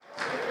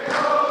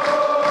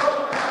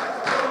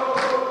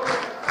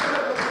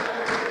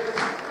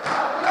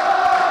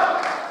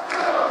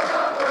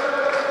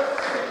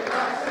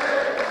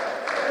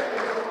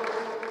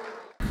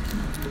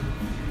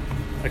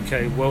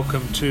Okay,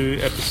 welcome to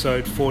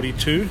episode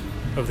 42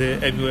 of the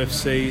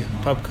MUFC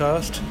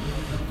pubcast.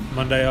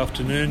 Monday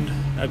afternoon,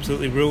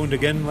 absolutely ruined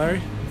again,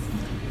 Larry.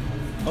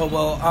 Oh,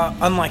 well,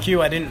 unlike you,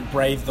 I didn't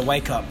brave the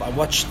wake-up. I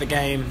watched the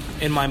game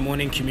in my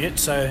morning commute,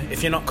 so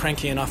if you're not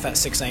cranky enough at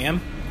 6 a.m,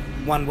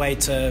 one way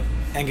to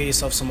anger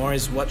yourself some more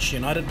is watch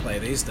United play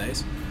these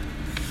days.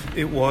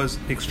 It was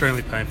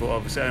extremely painful,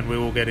 obviously, and we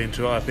will get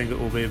into it. I think it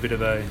will be a bit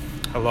of a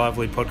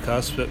lively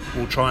podcast, but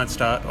we'll try and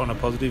start on a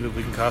positive if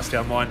we can cast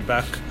our mind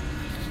back.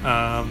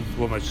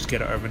 We'll almost just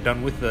get it over and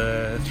done with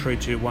the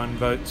 3-2-1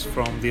 votes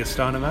from the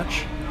Astana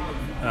match,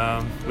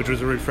 which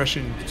was a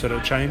refreshing sort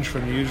of change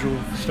from the usual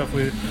stuff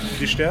we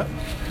dished out.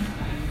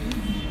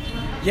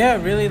 Yeah, I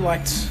really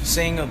liked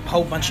seeing a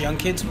whole bunch of young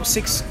kids.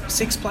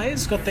 Six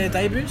players got their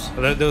debuts.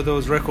 There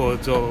was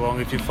records all along.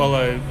 If you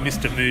follow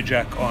Mr.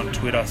 Mujak on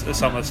Twitter,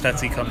 some of the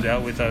stats he comes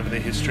out with over the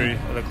history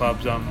of the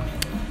club's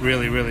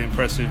really, really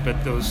impressive.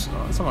 But there was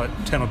something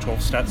like 10 or 12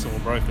 stats that were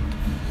broken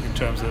in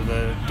terms of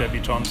the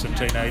debutants and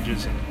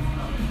teenagers.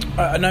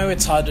 I know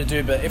it's hard to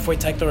do, but if we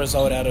take the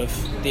result out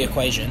of the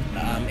equation,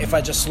 if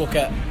I just look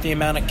at the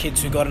amount of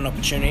kids who got an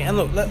opportunity, and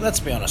look, let's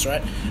be honest,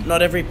 right?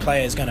 Not every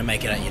player is going to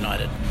make it at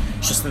United.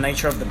 It's just the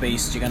nature of the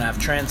beast. You're going to have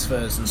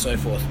transfers and so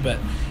forth. But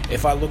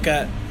if I look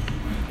at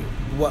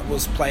what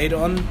was played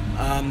on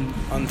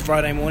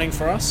Friday morning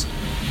for us,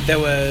 there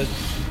were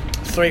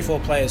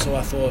 3-4 players who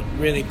I thought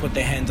really put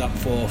their hands up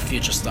for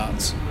future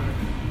starts.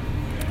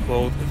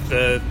 Well,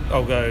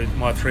 I'll go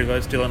my 3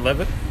 votes, Dylan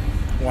Levitt.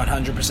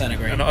 100%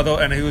 agree.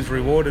 And he was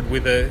rewarded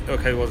with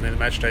he wasn't in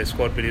the matchday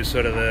squad, but he was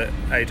sort of the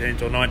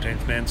 18th or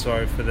 19th man,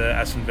 for the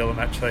Aston Villa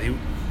match. So I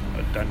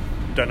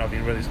don't know if you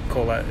can really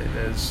call that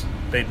as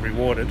being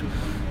rewarded,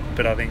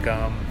 but I think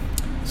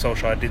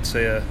Solskjaer did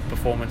see a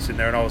performance in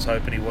there, and I was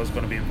hoping he was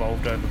going to be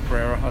involved over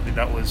Pereira. I think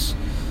that was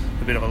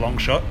a bit of a long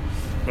shot,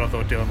 but I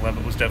thought Dylan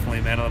Levitt was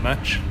definitely man of the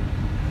match.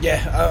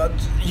 Yeah,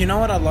 you know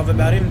what I love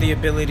about him? The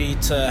ability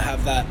to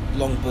have that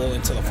long ball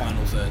into the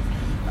final third.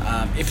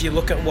 If you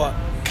look at what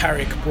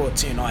Carrick brought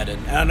to United,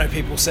 and I know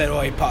people said,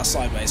 he passed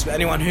sideways, but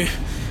anyone who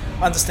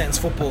understands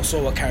football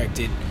saw what Carrick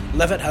did.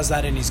 Levitt has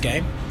that in his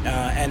game,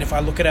 and if I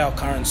look at our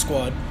current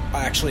squad,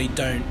 I actually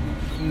don't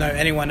know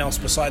anyone else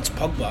besides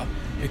Pogba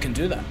who can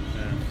do that.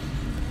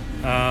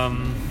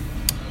 Yeah.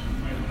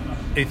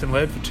 Ethan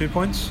Laird for 2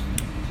 points.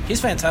 He's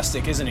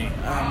fantastic, isn't he?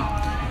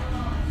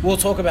 We'll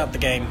talk about the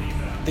game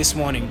this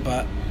morning,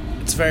 but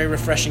it's very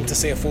refreshing to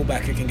see a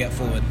fullback who can get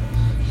forward.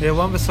 Yeah,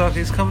 Wan-Bissaka,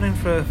 he's coming in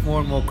for more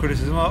and more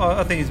criticism.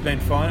 I think he's been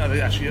fine. I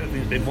think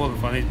he's been more than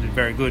fine. He's been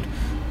very good.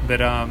 But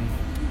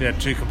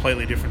two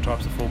completely different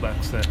types of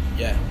fullbacks there.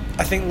 Yeah,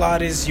 I think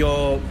Lard is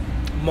your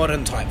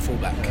modern type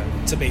fullback,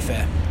 to be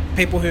fair.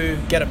 People who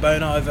get a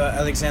boner over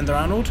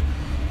Alexander-Arnold,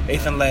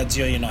 Ethan Laird's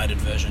your United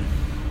version.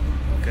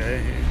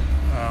 Okay,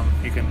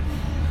 you can...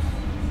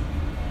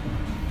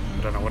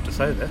 I don't know what to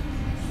say there.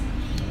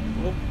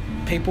 Well,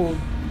 people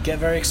get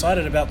very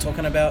excited about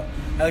talking about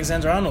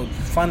Alexander-Arnold.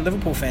 Find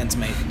Liverpool fans,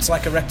 mate. It's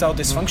like erectile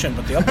dysfunction,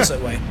 but the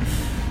opposite way.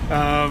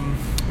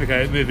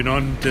 Okay, moving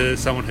on to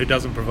someone who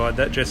doesn't provide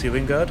that, Jesse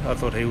Lingard. I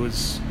thought he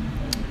was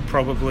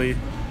probably...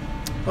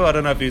 Well, I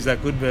don't know if he was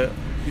that good, but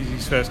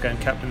his first game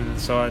captain in the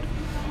side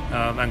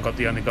and got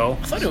the only goal.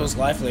 I thought it was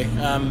lively.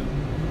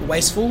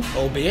 Wasteful,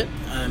 albeit,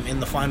 in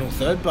the final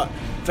third, but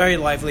very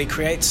lively,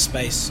 creates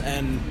space.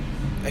 And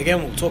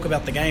again, we'll talk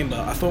about the game, but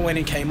I thought when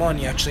he came on,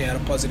 he actually had a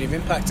positive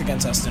impact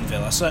against Aston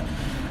Villa. So,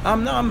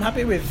 I'm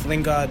happy with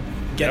Lingard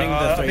getting the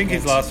 3 points. I think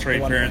his last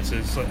 3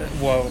 appearances,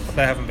 while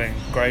they haven't been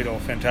great or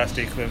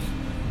fantastic, they've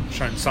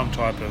shown some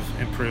type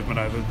of improvement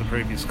over the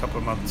previous couple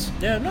of months.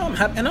 Yeah, no, I'm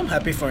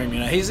happy for him. You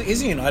know, he's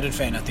a United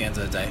fan at the end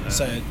of the day. Yeah.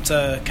 So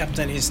to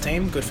captain his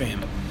team, good for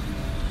him.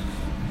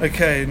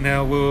 Okay,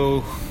 now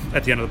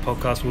at the end of the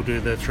podcast, we'll do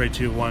the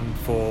 3-2-1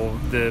 for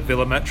the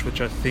Villa match,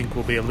 which I think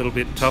will be a little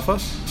bit tougher.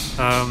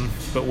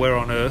 But where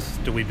on earth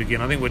do we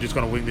begin? I think we're just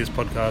going to wing this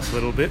podcast a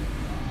little bit.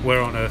 Where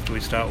on earth do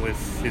we start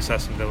with this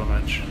Aston Villa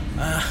match?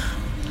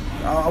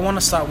 I want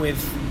to start with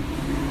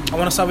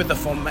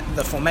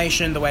the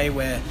formation, the way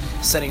we're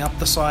setting up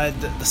the side,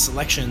 the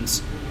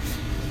selections.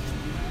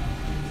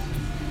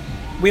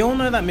 We all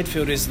know that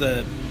midfield is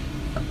the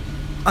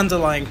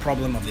underlying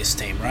problem of this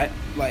team, right?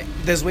 Like,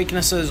 there's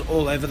weaknesses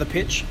all over the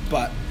pitch,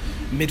 but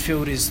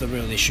midfield is the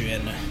real issue.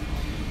 And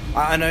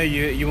I know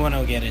you want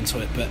to get into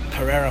it, but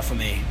Pereira for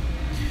me.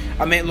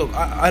 I mean, look,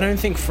 I don't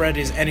think Fred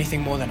is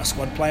anything more than a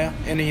squad player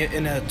in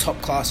a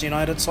top-class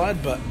United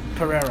side, but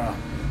Pereira,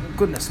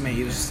 goodness me,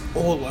 he was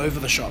all over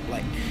the shop.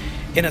 Like,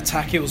 in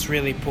attack, he was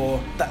really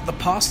poor. The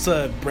pass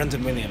to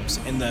Brendan Williams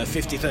in the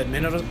 53rd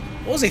minute,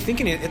 what was he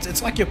thinking?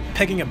 It's like you're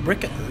pegging a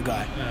brick at the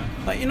guy. Yeah.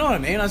 Like, you know what I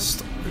mean?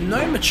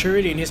 No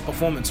maturity in his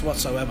performance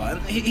whatsoever.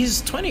 And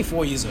he's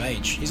 24 years of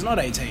age. He's not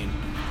 18.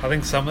 I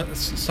think some of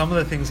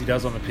the things he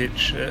does on the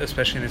pitch,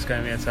 especially in this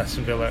game against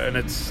Aston Villa, and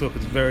it's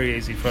very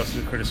easy for us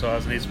to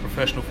criticise, and he's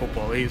professional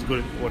football. He's good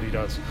at what he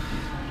does.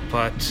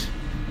 But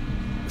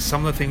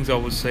some of the things I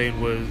was seeing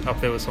was up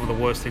there with some of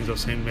the worst things I've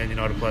seen Man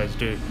United players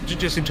do.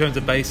 Just in terms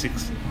of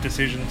basics,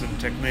 decisions and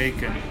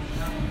technique, and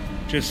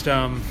just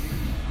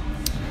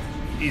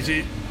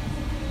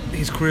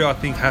his career, I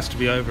think, has to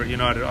be over at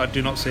United. I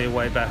do not see a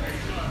way back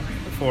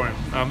for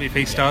him. If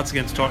he starts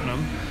against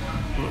Tottenham,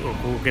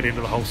 we'll get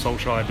into the whole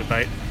Solskjaer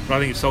debate, but I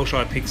think if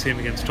Solskjaer picks him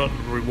against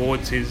Tottenham,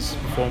 rewards his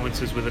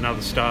performances with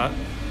another start,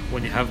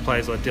 when you have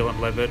players like Dylan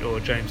Levitt or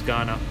James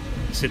Garner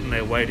sitting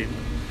there waiting,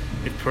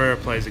 if Pereira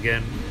plays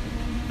again,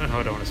 and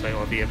I don't want to say,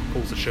 if he ever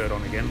pulls the shirt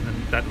on again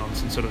and that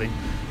nonsense sort of thing,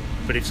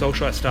 but if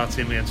Solskjaer starts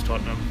him against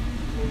Tottenham,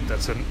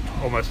 that's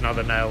almost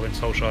another nail in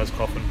Solskjaer's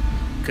coffin,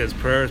 because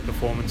Pereira's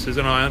performances,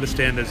 and I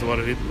understand there's a lot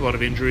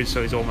of injuries,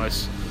 so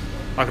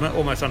I can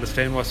almost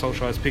understand why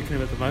Solskjaer's picking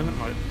him at the moment.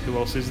 Like, who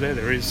else is there?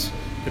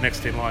 The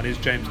next in line is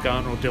James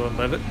Garner or Dylan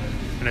Levitt,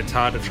 and it's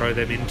hard to throw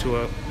them into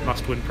a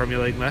must-win Premier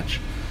League match.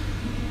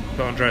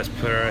 But Andreas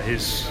Pereira,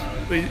 he's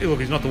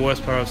not the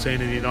worst player I've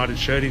seen in the United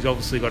shirt. He's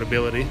obviously got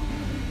ability,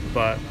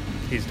 but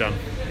he's done.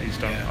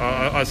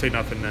 Yeah. I see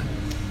nothing there.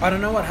 I don't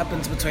know what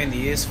happens between the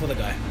years for the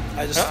guy.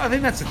 I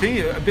think that's the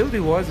thing.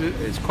 Ability-wise,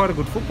 it's quite a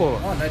good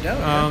footballer. Oh, no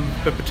doubt.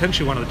 But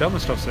potentially one of the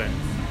dumbest I've seen.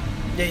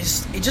 Yeah,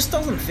 he just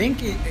doesn't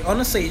think.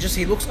 Honestly,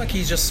 he looks like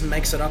he just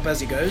makes it up as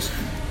he goes.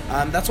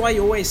 That's why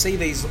you always see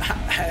these.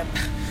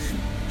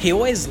 He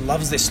always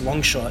loves this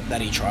long shot that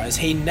he tries.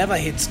 He never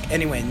hits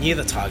anywhere near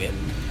the target.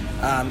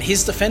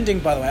 His defending,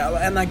 by the way,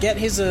 and I get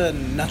he's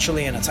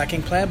naturally an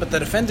attacking player, but the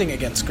defending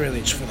against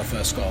Grealish for the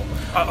first goal,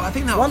 I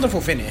think that wonderful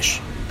finish.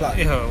 But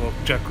yeah, well,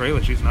 Jack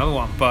Grealish is another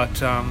one.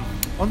 But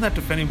on that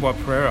defending by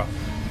Pereira,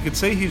 you could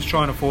see he's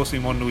trying to force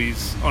him onto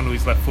his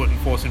left foot and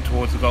force him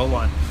towards the goal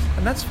line,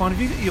 and that's fine if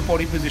you get your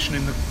body position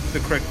in the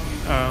correct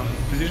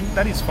position.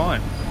 That is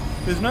fine.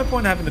 There's no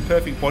point in having the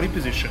perfect body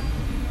position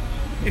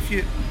if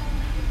you're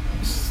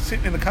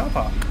sitting in the car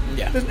park.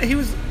 Yeah. He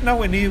was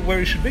nowhere near where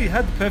he should be. He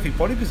had the perfect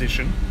body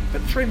position,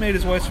 but 3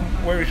 metres away from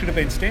where he should have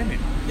been standing.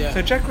 Yeah.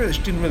 So Jack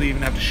Grealish didn't really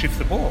even have to shift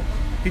the ball.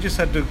 He just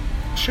had to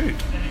shoot.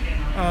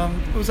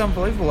 It was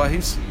unbelievable.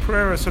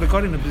 Pereira sort of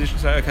got in a position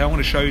to say, okay, I want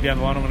to show you down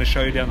the line, I'm going to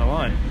show you down the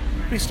line.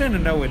 But he's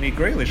standing nowhere near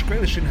Grealish.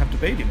 Grealish didn't have to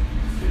beat him.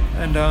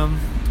 And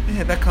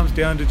that comes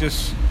down to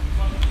just,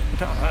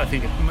 I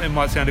think it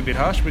might sound a bit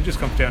harsh, but it just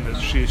comes down to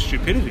sheer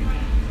stupidity.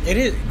 It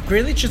is.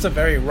 Grealish is a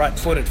very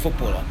right-footed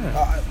footballer.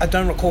 Yeah. I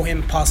don't recall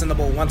him passing the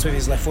ball once with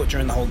his left foot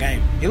during the whole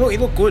game. He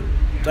looked good,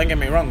 don't get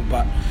me wrong,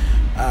 but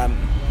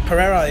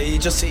Pereira,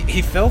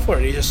 he fell for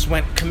it. He just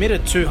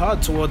committed too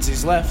hard towards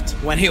his left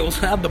when he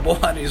also had the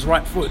ball at his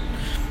right foot.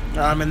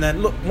 And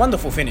then, look,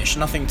 wonderful finish.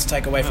 Nothing to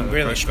take away from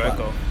Grealish, great but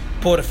goal.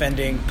 Poor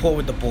defending, poor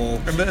with the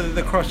ball. And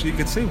the cross, you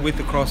can see with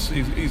the cross,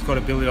 he's got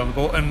ability on the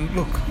ball. And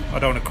look, I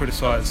don't want to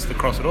criticise the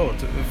cross at all.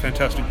 It's a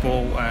fantastic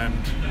ball, and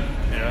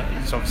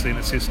it's obviously an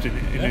assist in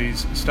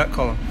his stat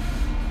column.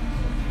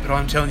 But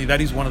I'm telling you,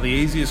 that is one of the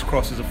easiest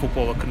crosses a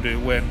footballer can do,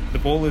 when the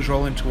ball is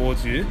rolling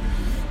towards you,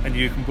 and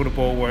you can put a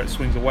ball where it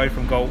swings away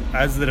from goal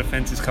as the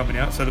defence is coming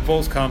out. So the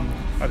ball's come,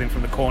 I think,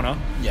 from the corner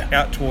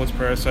out towards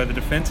Pereira. So the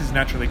defence is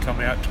naturally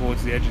coming out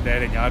towards the edge of the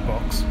 18-yard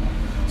box.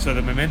 So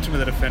the momentum of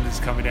the defender is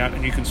coming out,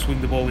 and you can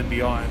swing the ball in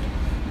behind.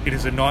 It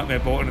is a nightmare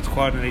ball, and it's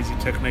quite an easy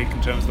technique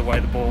in terms of the way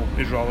the ball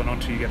is rolling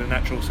onto. You get a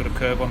natural sort of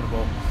curve on the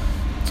ball.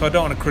 So I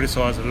don't want to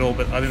criticise it at all,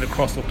 but I think the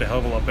cross looked a hell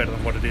of a lot better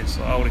than what it is.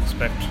 So I would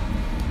expect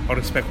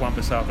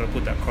Wan-Bissaka to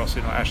put that cross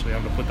in, or Ashley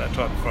Young to put that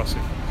type of cross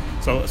in.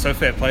 So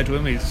fair play to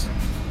him. He's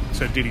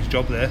did his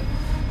job there,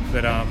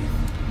 but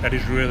that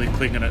is really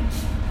clutching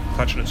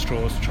at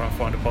straws to try and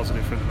find a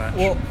positive from the match.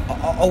 Well,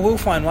 I will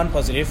find one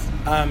positive.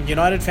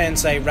 United fans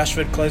say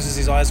Rashford closes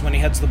his eyes when he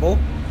heads the ball.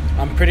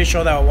 I'm pretty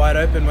sure they were wide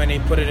open when he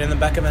put it in the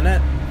back of the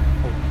net.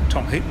 Well,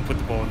 Tom Heaton put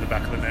the ball in the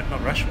back of the net, not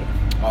Rashford.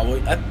 Oh,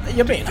 well,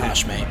 you're being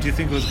harsh, mate. Do you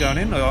think it was going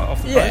in or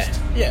off the post?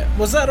 Yeah.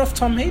 Was that off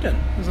Tom Heaton?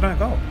 It was an own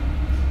goal.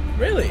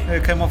 Really?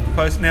 It came off the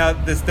post. Now,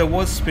 there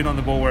was spin on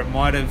the ball where it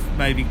might have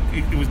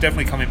it was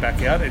definitely coming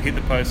back out. It hit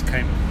the post,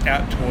 came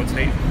out towards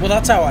Heaton. Well,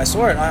 that's how I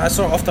saw it. I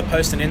saw it off the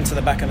post and into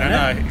the back of the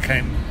net. No, it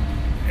came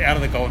out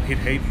of the goal and hit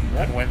Heaton,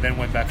 and then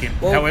went back in.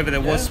 Well, however,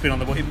 there was spin on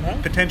the ball.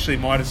 It potentially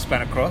might have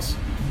spun across,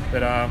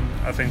 but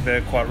I think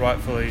they're quite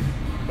rightfully,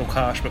 look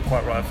harsh, but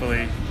quite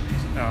rightfully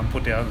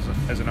put down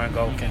as an own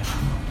goal. Okay.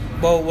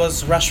 Well,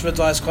 was Rashford's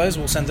eyes closed?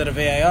 We'll send it to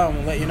VAR and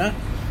we'll let you know.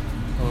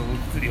 Well,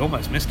 he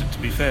almost missed it, to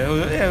be fair.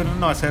 A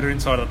nice header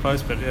inside of the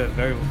post, but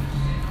very,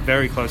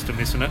 very close to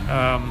missing it.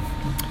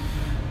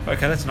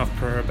 Okay, that's enough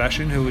Pereira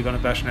bashing. Who are we going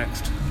to bash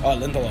next? Oh,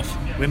 Lindelof.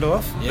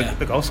 Lindelof? Yeah.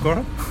 The goal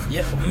scorer?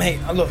 Yeah, mate,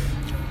 look,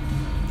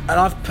 and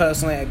I've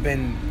personally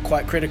been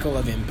quite critical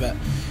of him, but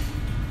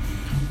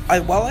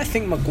while I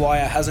think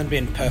Maguire hasn't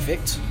been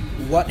perfect,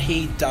 what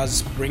he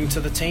does bring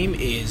to the team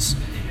is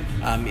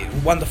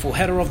wonderful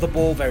header of the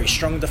ball, very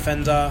strong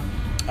defender,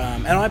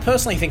 and I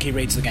personally think he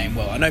reads the game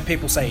well. I know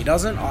people say he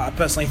doesn't. I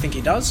personally think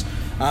he does.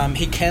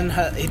 He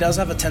does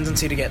have a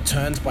tendency to get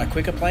turned by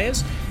quicker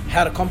players.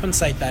 How to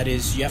compensate that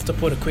is you have to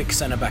put a quick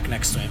centre-back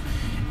next to him.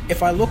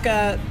 If I look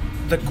at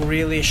the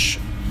Grealish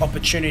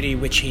opportunity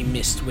which he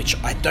missed,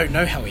 which I don't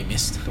know how he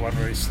missed. The one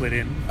where he slid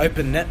in.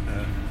 Open net.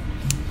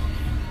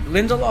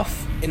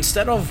 Lindelof,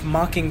 instead of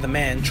marking the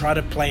man, try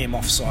to play him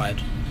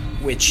offside.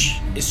 which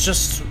is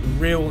just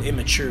real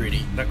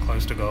immaturity. That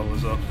close to goal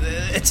as well.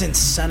 It's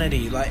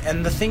insanity.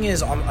 And the thing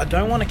is, I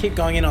don't want to keep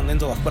going in on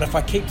Lindelof, but if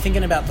I keep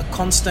thinking about the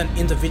constant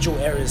individual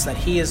errors that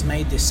he has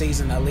made this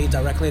season that lead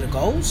directly to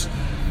goals,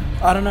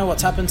 I don't know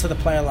what's happened to the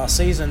player last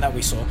season that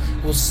we saw.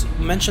 We'll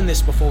mention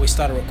this before we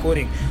started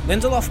recording.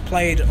 Lindelof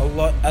played a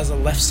lot as a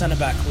left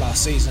centre-back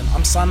last season.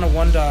 I'm starting to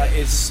wonder,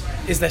 is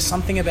there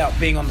something about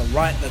being on the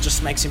right that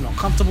just makes him not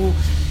comfortable?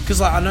 Because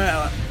I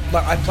know...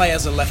 I play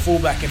as a left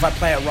fullback. If I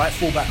play at right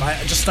fullback,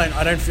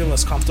 I don't feel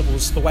as comfortable.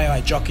 It's the way I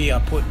jockey. I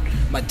put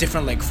my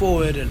different leg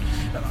forward, and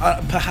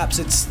perhaps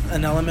it's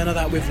an element of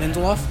that with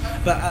Lindelof.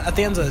 But at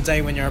the end of the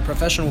day, when you're a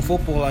professional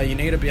footballer, you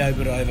need to be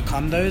able to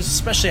overcome those,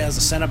 especially as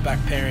a centre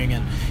back pairing.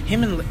 And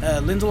him and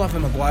Lindelof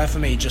and Maguire for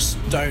me just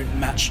don't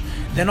match.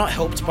 They're not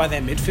helped by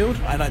their midfield,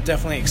 and I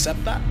definitely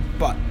accept that.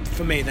 But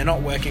for me, they're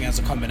not working as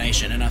a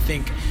combination. And I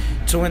think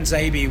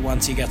Tuanzebe,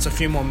 once he gets a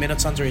few more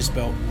minutes under his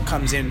belt,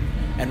 comes in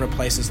and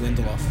replaces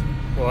Lindelof.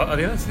 Well,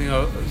 the other thing, I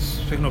was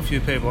speaking to a few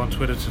people on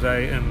Twitter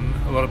today, and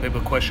a lot of people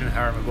question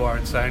Harry Maguire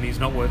and saying he's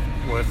not worth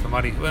the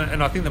money.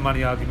 And I think the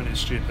money argument is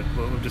stupid.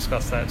 We've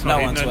discussed that. It's no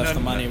one's worth the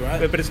money,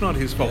 right? But it's not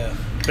his fault. Yeah.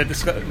 But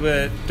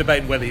we're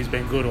debating whether he's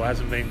been good or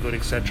hasn't been good,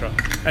 etc.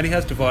 And he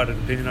has divided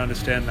opinion, I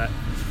understand that.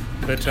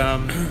 But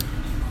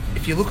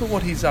if you look at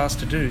what he's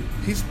asked to do,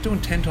 he's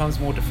doing 10 times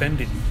more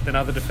defending than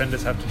other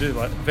defenders have to do.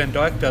 Like Van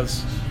Dijk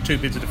does 2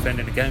 bids of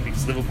defending a game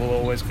because Liverpool are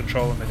always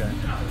controlling the game.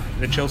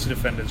 The Chelsea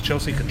defenders,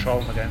 Chelsea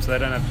controlling the game, so they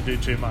don't have to do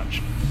too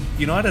much.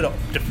 United are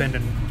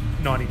defending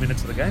 90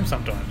 minutes of the game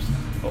sometimes,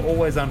 are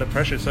always under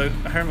pressure. So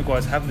Harry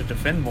Maguire's having to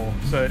defend more,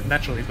 so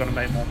naturally he's going to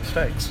make more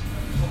mistakes.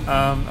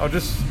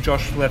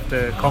 Josh left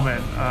a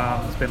comment,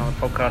 it's been on the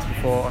podcast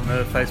before, on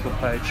the Facebook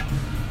page.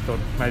 Thought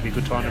maybe a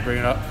good time to bring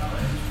it up.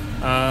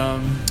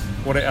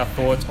 What are our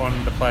thoughts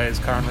on the players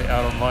currently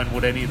out on loan?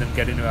 Would any of them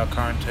get into our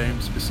current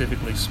team,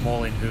 specifically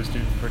Smalling, who's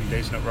doing pretty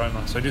decent at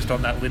Roma? So just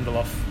on that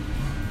Lindelof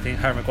thing,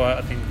 Harry Maguire,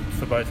 I think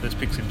for both of us,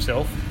 picks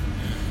himself.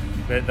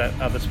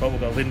 That other spot will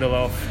go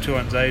Lindelof,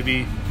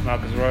 Tuanzebe,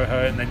 Marcus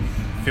Rojo, and then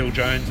Phil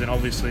Jones, and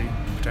obviously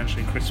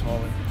potentially Chris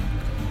Smalling.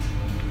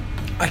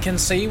 I can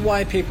see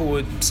why people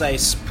would say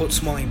put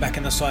Smalling back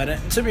in the side.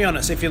 And to be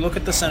honest, if you look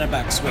at the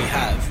centre-backs we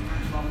have,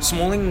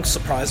 Smalling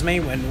surprised me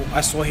when I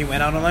saw he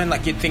went out on loan.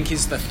 Like, you'd think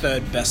he's the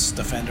third best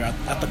defender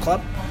at the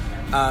club.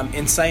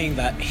 In saying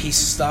that, he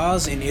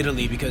stars in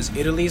Italy because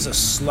Italy's a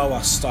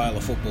slower style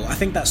of football. I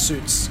think that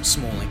suits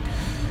Smalling.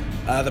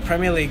 The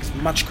Premier League's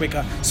much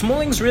quicker.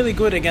 Smalling's really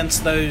good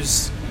against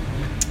those,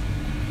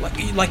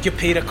 like your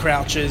Peter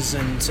Crouches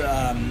and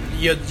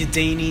your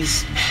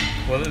Dini's.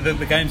 Well,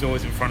 the game's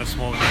always in front of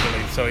Smalling in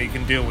Italy, so he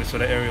can deal with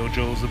sort of aerial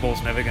duels. The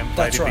ball's never getting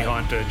played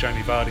behind to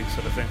Jamie Vardy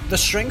sort of thing. The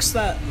strengths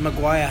that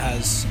Maguire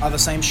has are the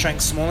same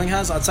strengths Smalling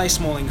has. I'd say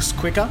Smalling's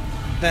quicker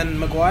than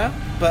Maguire,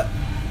 but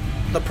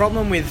the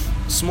problem with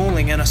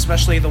Smalling, and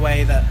especially the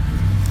way that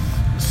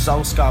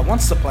Solskjaer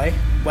wants to play,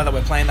 whether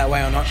we're playing that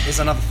way or not is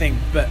another thing,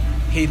 but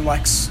he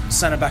likes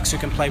centre-backs who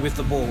can play with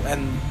the ball,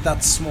 and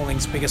that's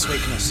Smalling's biggest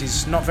weakness.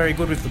 He's not very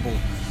good with the ball.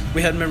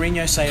 We heard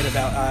Mourinho say it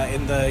about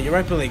in the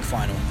Europa League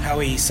final, how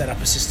he set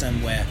up a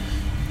system where,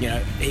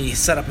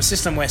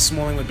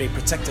 Smalling would be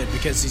protected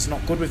because he's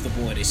not good with the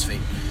ball at his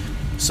feet.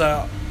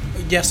 So,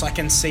 yes, I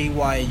can see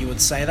why you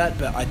would say that,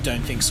 but I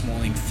don't think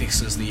Smalling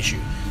fixes the issue.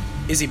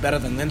 Is he better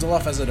than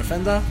Lindelof as a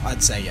defender?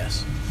 I'd say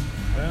yes.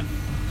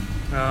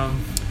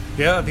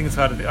 Yeah, I think it's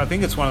hard. I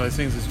think it's one of those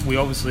things. We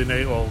obviously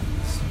need. Well,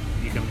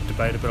 you can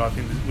debate it, but I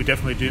think we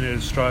definitely do need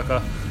a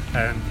striker,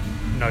 and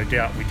no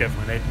doubt we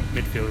definitely need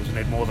midfielders. We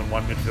need more than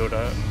one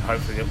midfielder, and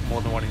hopefully get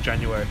more than one in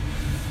January.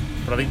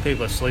 But I think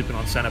people are sleeping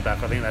on centre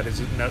back. I think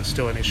that's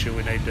still an issue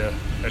we need to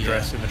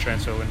address in the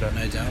transfer window.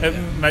 No doubt.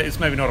 It's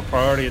maybe not a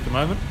priority at the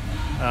moment,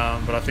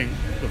 but I think,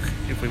 look,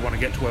 if we want to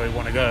get to where we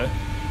want to go,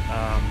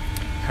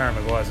 Harry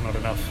Maguire's not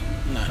enough.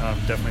 No.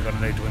 Definitely going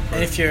to need to improve.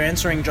 And if you're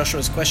answering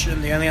Joshua's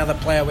question, the only other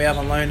player we have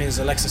on loan is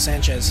Alexis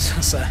Sanchez.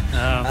 So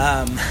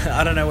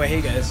I don't know where he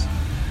goes.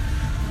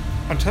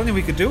 I'm telling you,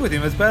 we could do with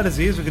him. As bad as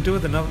he is, we could do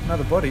with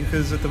another body,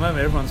 because at the moment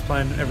everyone's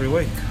playing every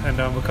week, and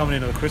we're coming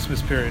into the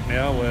Christmas period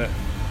now where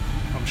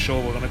I'm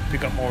sure we're going to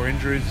pick up more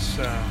injuries.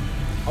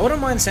 I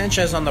wouldn't mind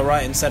Sanchez on the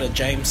right instead of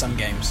James some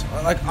games.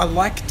 I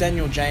like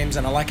Daniel James,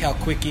 and I like how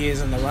quick he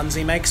is and the runs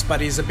he makes,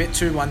 but he's a bit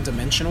too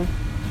one-dimensional,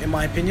 in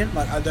my opinion.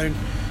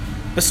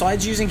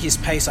 Besides using his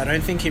pace, I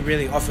don't think he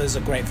really offers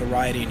a great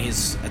variety in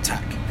his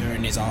attack or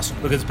in his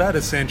arsenal. Look, as bad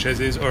as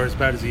Sanchez is, or as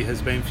bad as he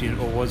has been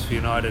or was for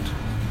United,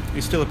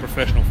 he's still a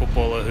professional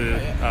footballer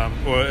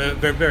or a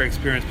very, very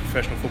experienced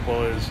professional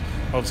footballer who's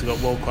obviously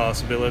got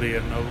world-class ability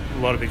and a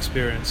lot of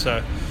experience.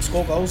 So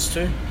score goals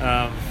too.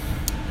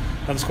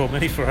 Doesn't score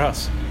many for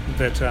us,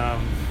 but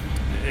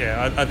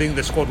I think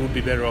the squad would be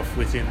better off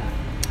with him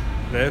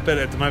there. But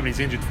at the moment he's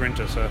injured for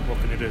Inter, so what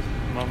can you do?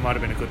 Might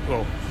have been a good.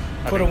 Well,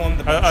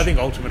 I think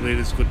ultimately it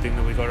is a good thing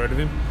that we got rid of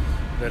him,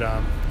 but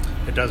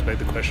it does beg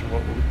the question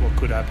what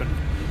could happen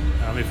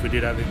if we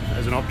did have him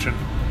as an option.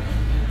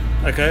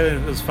 Okay,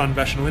 it was fun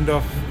bashing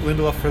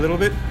Lindelof for a little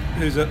bit.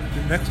 Who's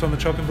next on the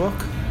chopping block?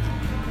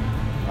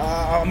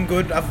 I'm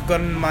good. I've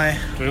gotten my...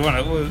 Do we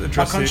want to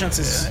address conscience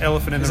the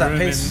elephant in the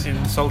room in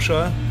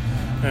Solskjaer?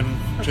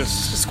 And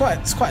just... It's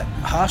quite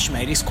harsh,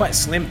 mate. He's quite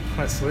slim.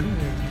 Quite slim,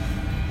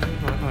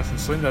 yeah. Nice and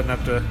slim. Doesn't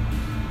have to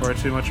worry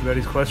too much about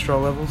his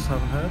cholesterol levels, I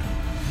haven't heard.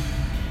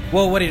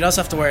 Well, what he does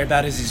have to worry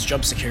about is his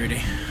job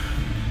security.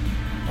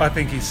 I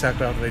think he's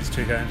sacked after these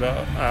 2 games.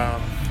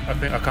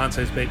 I can't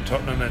say he's beaten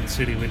Tottenham and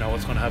City. We know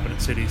what's going to happen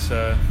at City,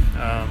 so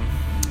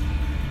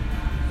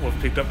we've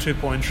picked up 2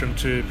 points from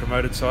 2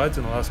 promoted sides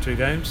in the last 2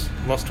 games.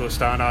 Lost to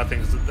Astana, I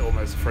think it's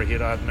almost a free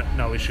hit. I have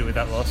no issue with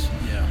that loss.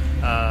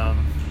 Yeah.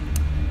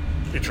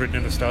 It's written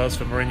in the stars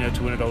for Mourinho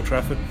to win at Old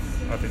Trafford.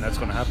 I think that's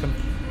going to happen.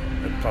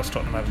 Plus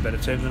Tottenham have a better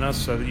team than us,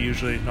 so that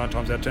usually 9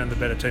 times out of 10 the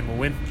better team will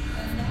win.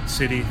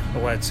 City,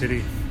 away at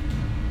City,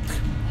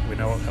 we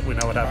know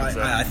what happens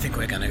there. I think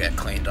we're going to get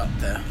cleaned up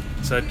there.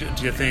 So do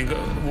you think...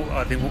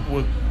 I think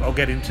I'll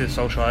get into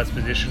Solskjaer's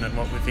position and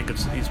what we think of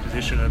his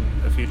position and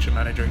a future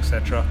manager,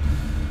 etc.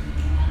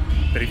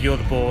 But if you're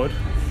the board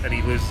and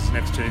he loses his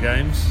next 2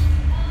 games,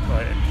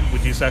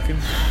 would you sack him?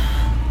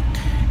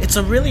 It's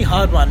a really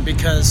hard one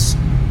because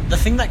the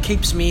thing that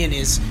keeps me in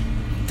is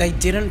they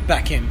didn't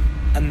back him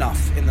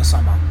enough in the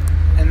summer.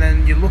 And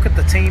then you look at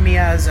the team he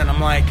has and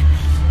I'm like,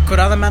 could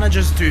other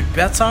managers do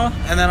better?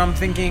 And then I'm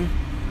thinking,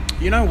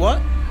 you know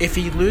what? If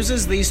he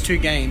loses these 2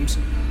 games,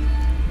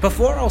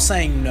 before I was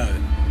saying no,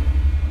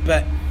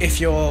 but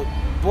if you're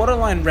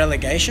borderline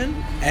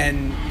relegation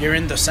and you're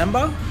in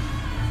December,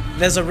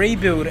 there's a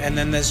rebuild and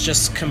then there's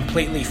just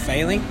completely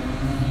failing.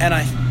 And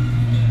I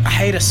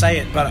hate to say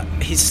it, but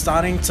he's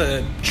starting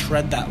to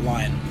tread that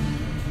line.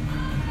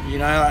 You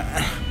know,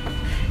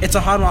 it's a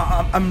hard one.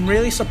 I'm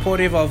really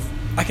supportive of...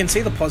 I can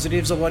see the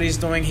positives of what he's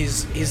doing.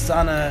 He's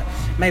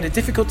made a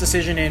difficult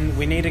decision in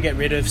we need to get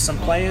rid of some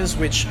players,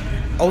 which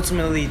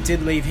ultimately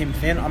did leave him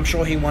thin. I'm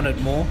sure he wanted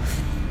more.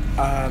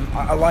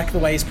 I like the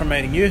way he's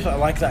promoting youth. I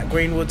like that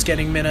Greenwood's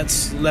getting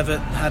minutes. Levitt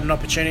had an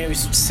opportunity. It was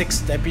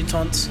 6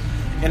 debutants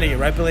in a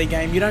Europa League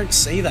game. You don't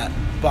see that.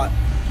 But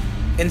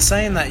in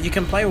saying that, you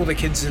can play all the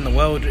kids in the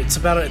world. It's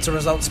a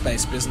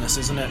results-based business,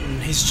 isn't it?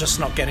 And he's just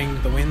not getting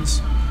the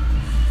wins.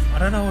 I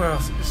don't know where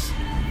else.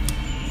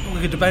 We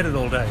could debate it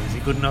all day. Is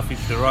he good enough? Is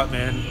he the right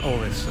man? All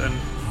this, and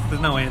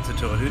there's no answer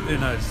to it. Who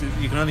knows?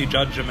 You can only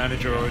judge a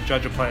manager or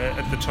judge a player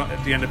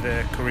at the end of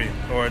their career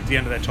or at the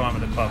end of their time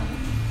at the club.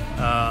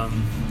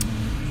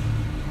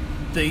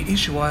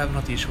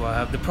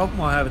 The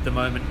problem I have at the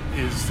moment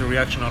is the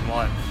reaction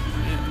online,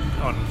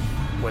 on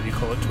whether you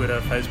call it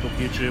Twitter, Facebook,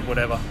 YouTube,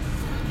 whatever,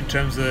 in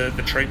terms of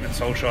the treatment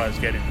Solskjaer is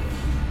getting.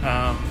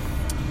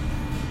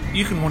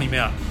 You can want him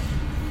out,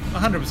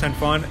 100%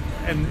 fine.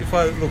 And if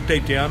I look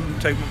deep down,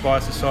 take my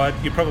bias aside,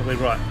 you're probably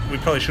right. We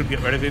probably should get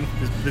rid of him.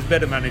 There's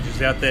better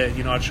managers out there.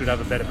 United should have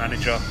a better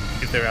manager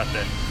if they're out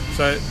there.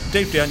 So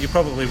deep down, you're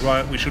probably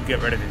right. We should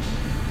get rid of him.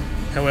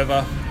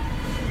 However,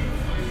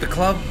 the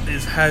club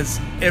has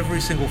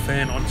every single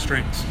fan on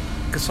strings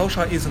because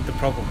Solskjaer isn't the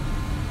problem.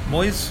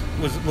 Moyes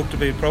was looked to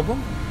be a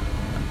problem.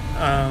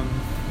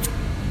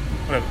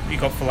 He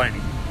got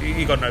Fellaini.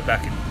 He got no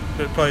backing.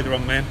 But probably the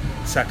wrong man.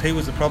 Sacked. He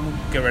was the problem.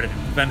 Get rid of him.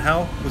 Van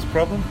Gaal was the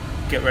problem.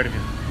 Get rid of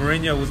him.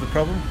 Mourinho was the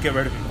problem. Get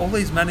rid of him. All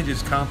these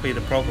managers can't be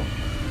the problem.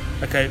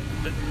 Okay,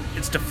 but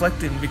it's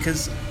deflecting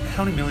because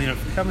how many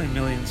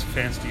millions of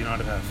fans do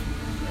United have?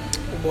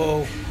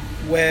 Well,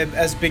 we're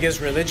as big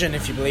as religion,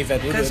 if you believe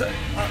Ed Woodward.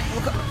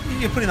 Look,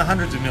 you're putting the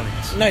hundreds of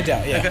millions. No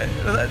doubt, yeah. Okay,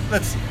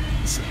 let's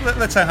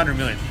say 100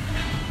 million.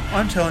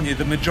 I'm telling you,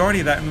 the majority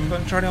of that,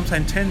 I'm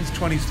saying 10s,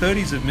 20s,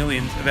 30s of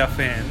millions of our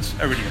fans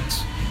are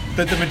idiots.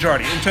 The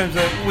majority, in terms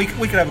of, we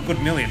could have a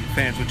good million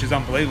fans, which is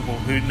unbelievable,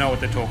 who know what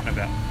they're talking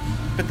about.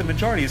 But the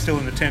majority is still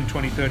in the 10,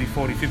 20, 30,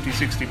 40, 50,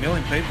 60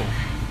 million people.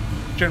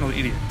 Generally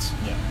idiots.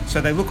 Yeah. So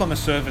they look on the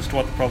surface to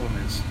what the problem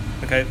is.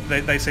 Okay,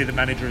 they see the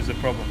manager as a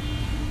problem.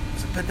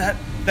 But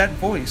that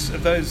voice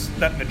of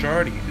that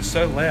majority is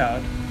so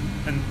loud,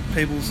 and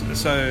people are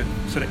so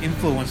sort of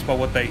influenced by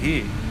what they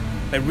hear.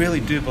 They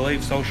really do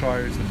believe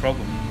Solskjaer is the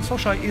problem.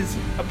 Solskjaer is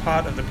a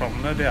part of the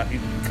problem, no doubt.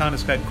 You can't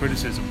escape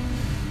criticism.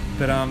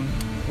 But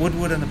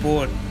Woodward and the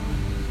board,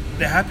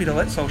 they're happy to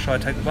let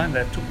Solskjaer take the blame.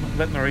 They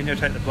let Mourinho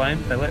take the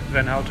blame. They let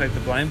Van Gaal take the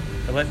blame.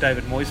 They let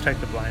David Moyes take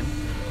the blame.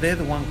 They're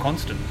the one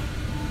constant.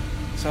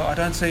 So I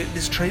don't see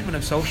this treatment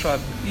of Solskjaer.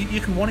 You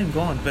can want him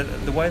gone,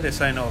 but the way they're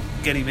saying, "Oh,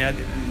 get him out,"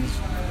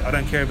 I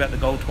don't care about the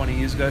goal 20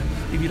 years ago.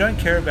 If you don't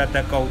care about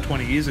that goal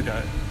 20 years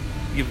ago,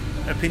 your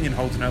opinion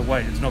holds no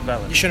weight. It's not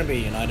valid. You shouldn't be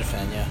a United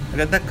fan, yeah.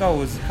 Okay, that goal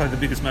was probably the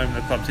biggest moment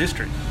in the club's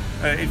history.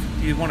 If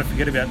you want to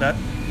forget about that,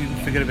 you can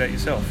forget about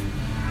yourself.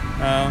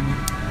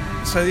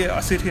 So yeah, I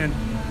sit here and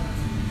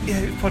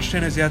if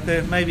Pochettino's out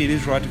there, maybe it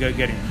is right to go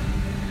get him.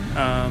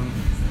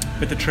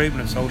 But the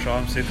treatment of Solskjaer,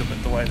 I'm sick of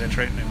it, the way they're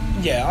treating him.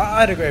 Yeah,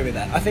 I'd agree with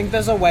that. I think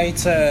there's a way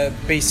to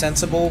be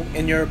sensible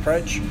in your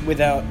approach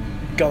without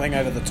going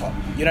over the top.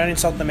 You don't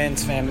insult the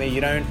man's family.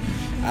 You don't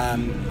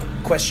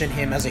question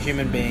him as a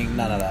human being.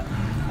 None of that.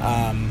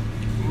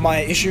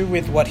 My issue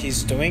with what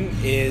he's doing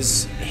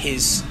is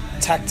his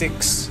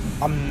tactics.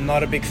 I'm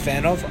not a big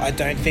fan of. I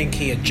don't think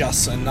he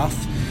adjusts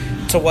enough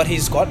to what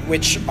he's got,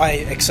 which I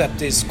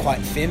accept is quite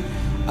thin.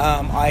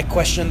 I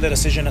question the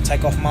decision to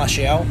take off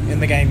Martial in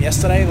the game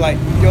yesterday. Like,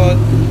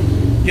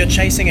 you're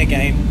chasing a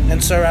game,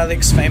 and Sir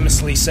Alex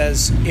famously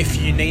says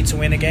if you need to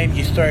win a game,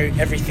 you throw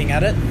everything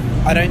at it.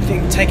 I don't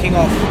think taking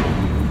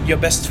off your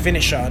best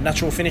finisher,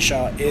 natural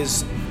finisher,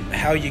 is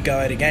how you go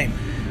at a game.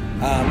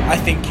 I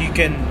think you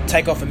can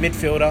take off a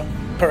midfielder.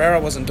 Pereira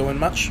wasn't doing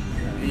much.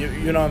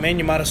 You know what I mean?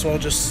 You might as well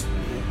just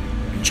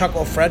chuck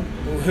off Fred,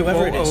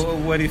 whoever it is.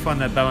 Where do you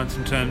find that balance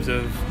in terms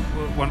of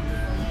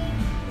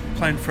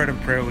playing Fred and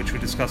Pereira, which we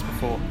discussed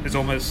before, is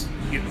almost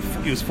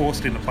he was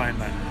forced into playing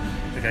that,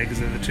 okay, because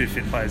they're the two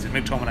fit players. If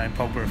McTominay and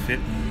Pogba are fit,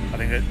 I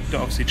think it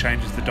obviously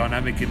changes the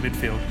dynamic in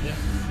midfield. Yeah.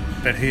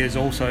 But he is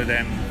also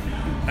then,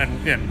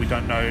 and we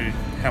don't know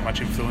how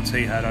much influence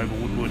he had over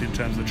Woodward in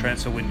terms of the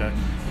transfer window.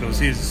 But it was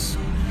his,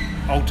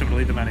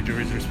 ultimately the manager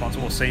is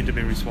responsible, or seen to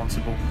be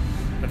responsible,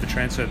 of the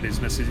transfer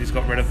business. He's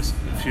got rid of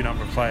a few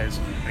number of players,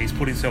 and he's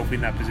put himself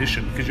in that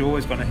position because you're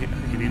always going to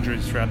hit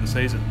injuries throughout the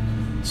season.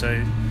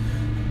 So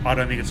I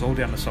don't think it's all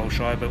down to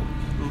Solskjaer, but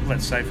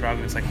let's say for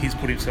argument's sake he's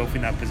put himself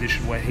in that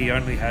position where he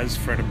only has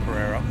Fred and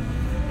Pereira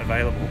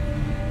available.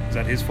 Is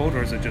that his fault,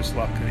 or is it just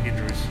luck and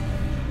injuries?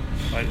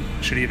 Like,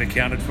 should he have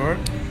accounted for it?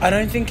 I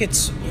don't think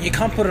you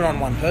can't put it on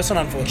one person,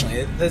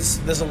 unfortunately.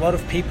 There's a lot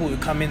of people who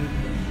come in,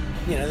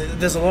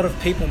 there's a lot of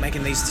people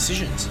making these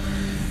decisions.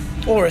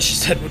 Or as you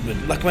said,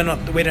 Woodward, like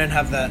we don't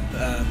have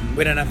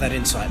that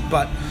insight.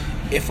 But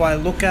if I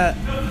look at,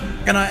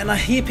 and I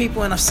hear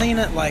people, and I've seen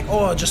it, like,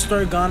 oh, just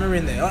throw Garner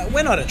in there. Like,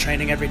 we're not at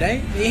training every day.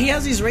 He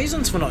has his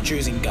reasons for not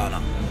choosing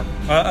Garner.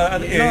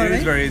 It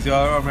is very easy.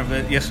 I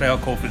remember yesterday I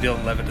called for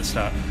Dylan Levitt to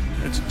start.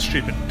 It's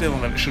stupid.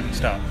 Dylan Levitt shouldn't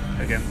start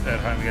at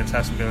home against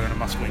Aston Villa in a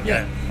must-win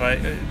game. Right?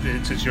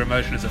 It's just your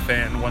emotion as a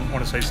fan. Want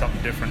to see something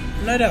different.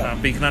 No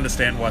doubt. But you can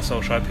understand why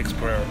Solskjaer picks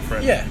Pereira and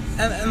Fred. Yeah,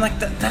 and like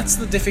that's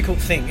the difficult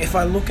thing. If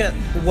I look at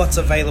what's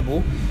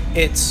available,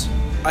 it's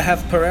I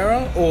have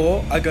Pereira,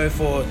 or I go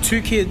for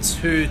two kids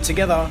who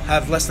together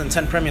have less than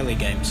 10 Premier League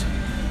games.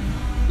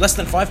 Less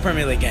than 5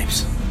 Premier League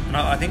games. And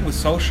I think with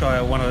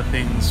Solskjaer, one of the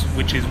things,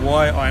 which is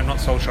why I am not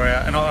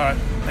Solskjaer,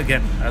 and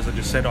again, as I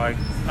just said, I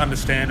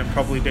understand and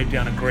probably deep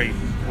down agree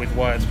with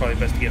why it's probably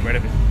best to get rid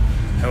of him.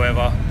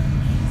 However,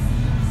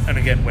 and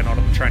again, we're not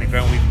at the training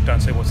ground, we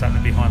don't see what's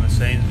happening behind the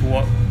scenes, but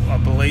what I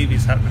believe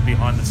is happening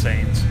behind the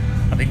scenes,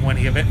 I think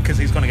when because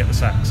he's going to get the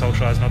sack.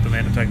 Solskjaer's not the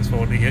man to take us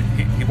forward.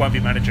 He won't be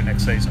manager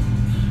next season.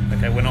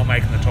 Okay, we're not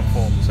making the top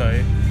 4, so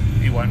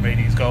he won't meet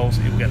his goals,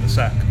 he will get the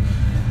sack.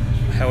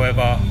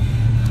 However,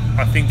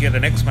 I think the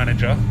next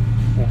manager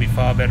will be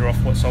far better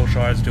off what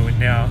Solskjaer is doing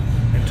now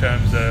in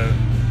terms of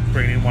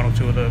bringing in one or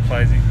two of the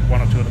players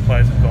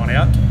have gone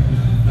out.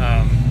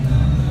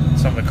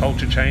 Some of the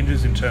culture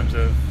changes in terms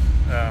of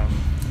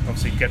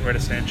obviously getting rid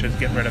of Sanchez,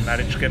 getting rid of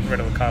Matic, getting rid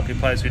of Lukaku,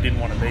 players who didn't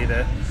want to be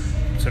there.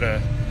 Sort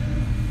of,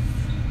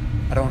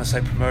 I don't want to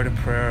say promoting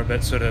Pereira,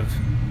 but sort of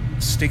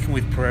sticking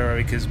with Pereira,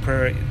 because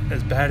Pereira,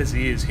 as bad as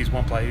he is, he's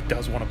one player who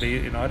does want to be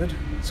at United,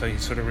 so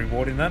he's sort of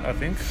rewarding that. I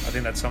think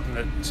that's something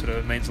that sort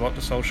of means a lot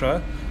to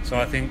Solskjaer. So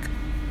I think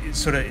it's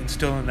sort of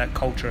instilling that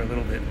culture a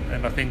little bit,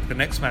 and I think the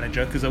next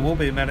manager, because there will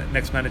be a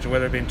next manager,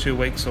 whether it be in 2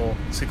 weeks or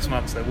 6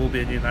 months, there will be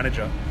a new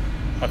manager.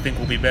 I think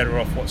we'll be better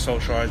off what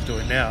Solskjaer is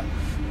doing now,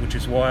 which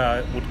is why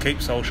I would keep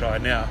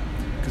Solskjaer now,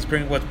 because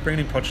bringing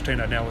in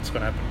Pochettino now, what's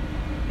going to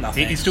happen?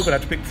 Nothing. He's still going to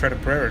have to pick Fred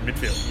and Pereira in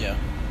midfield. Yeah.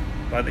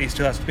 Like, he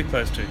still has to pick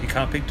those two. He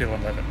can't pick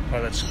Dylan Levitt.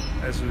 Like, that's,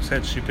 as we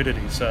said,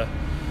 stupidity. So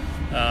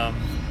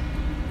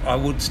I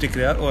would stick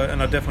it out,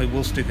 and I definitely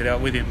will stick it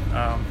out with him.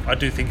 I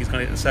do think he's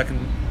going to get the second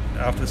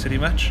after the City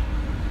match.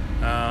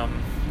 And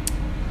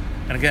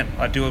again,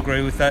 I do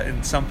agree with that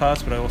in some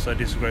parts, but I also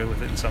disagree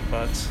with it in some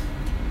parts.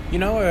 You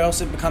know where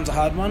else it becomes a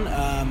hard one?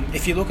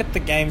 If you look at the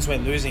games we're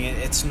losing,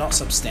 it's not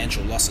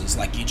substantial losses.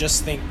 Like, you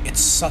just think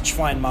it's such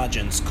fine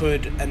margins.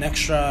 Could an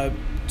extra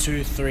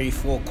 2, 3,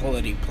 4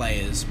 quality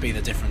players be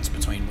the difference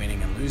between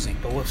winning and losing?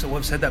 But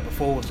we've said that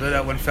before. We've said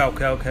that when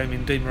Falcao came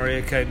in, Di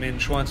Maria came in,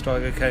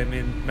 Schweinsteiger came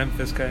in,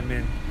 Memphis came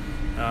in,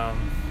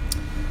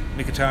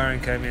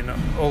 Mkhitaryan came in.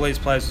 All these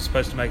players were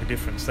supposed to make a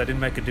difference. They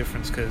didn't make a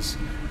difference because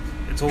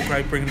it's all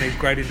great bringing these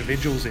great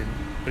individuals in,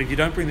 but if you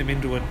don't bring them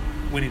into a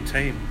winning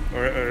team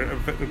or a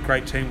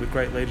great team with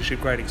great leadership,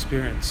 great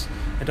experience,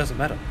 it doesn't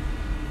matter.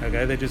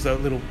 Okay, they're just a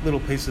little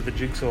piece of the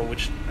jigsaw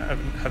which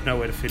have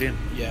nowhere to fit in.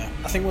 Yeah,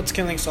 I think what's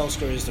killing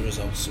Solskjaer is the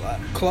results.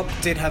 Klopp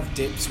did have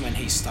dips when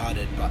he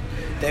started, but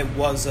there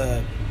was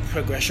a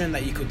progression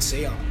that you could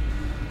see.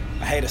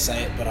 I hate to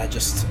say it, but I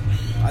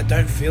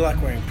don't feel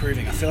like we're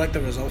improving. I feel like the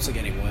results are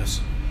getting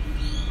worse.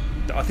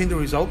 I think the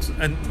results,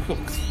 and look,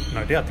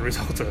 no doubt the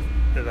results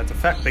that's a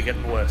fact, they're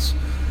getting worse.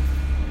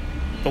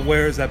 But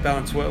where is that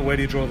balance? Where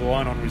do you draw the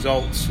line on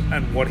results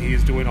and what he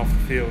is doing off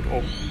the field,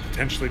 or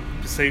potentially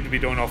perceived to be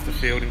doing off the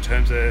field, in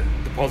terms of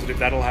the positive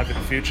that'll have in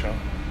the future?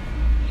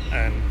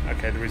 And,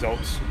 okay, the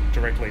results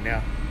directly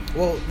now.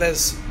 Well,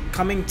 there's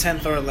coming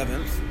 10th or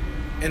 11th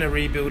in a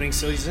rebuilding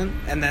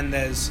season, and then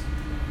there's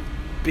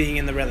being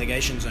in the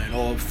relegation zone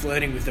or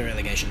flirting with the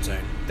relegation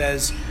zone.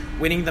 There's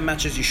winning the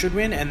matches you should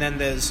win, and then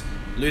there's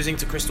losing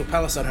to Crystal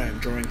Palace at home,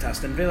 drawing to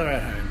Aston Villa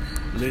at home,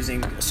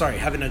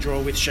 having a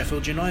draw with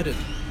Sheffield United.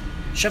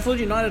 Sheffield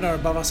United are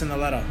above us in the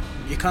ladder.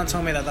 You can't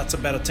tell me that that's a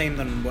better team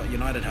than what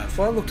United have.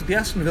 Well, I looked at the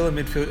Aston Villa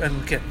midfield,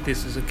 and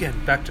this is again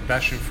back to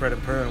bashing Fred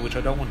and Pereira, which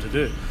I don't want to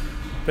do.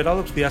 But I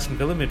looked at the Aston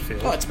Villa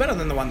midfield. Oh, it's better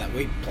than the one that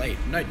we played,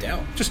 no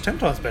doubt. Just 10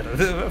 times better.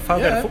 They're far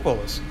better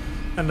footballers.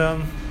 And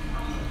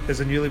there's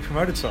a newly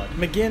promoted side.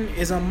 McGinn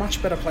is a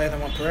much better player than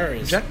what Pereira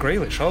is. Jack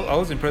Grealish, I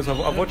was impressed.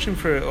 I've watched him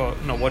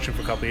not watched him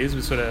for a couple of years.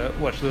 We sort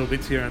of watched little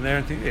bits here and there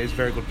and think he's a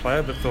very good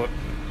player, but thought,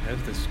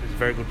 this is a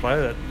very good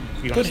player. That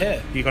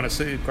you're going to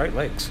see great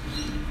legs.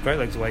 Great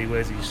legs the way he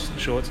wears his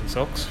shorts and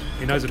socks.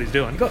 He knows what he's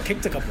doing. He got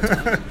kicked a couple of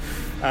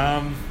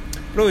times.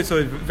 But always thought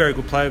he was a very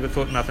good player, but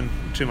thought nothing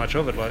too much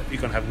of it. Like, you're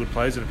going to have good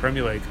players in the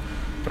Premier League.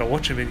 But I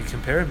watch him and you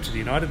compare him to the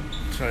United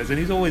players, and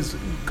he's always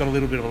got a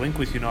little bit of a link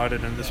with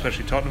United, and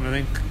especially Tottenham. I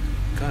think,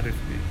 God, if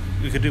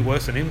we could do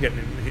worse than him getting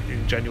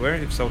in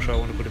January if Solskjaer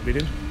wanted to put a bid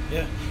in.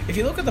 Yeah. If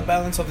you look at the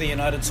balance of the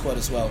United squad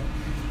as well,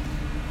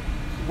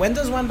 when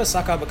does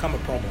Wan-Bissaka become a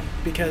problem?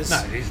 Because... No,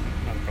 he's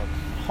not a problem.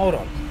 Hold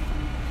on.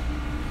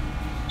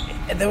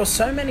 There were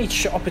so many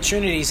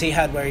opportunities he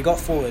had where he got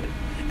forward.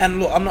 And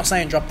look, I'm not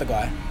saying drop the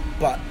guy,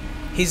 but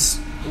his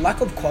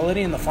lack of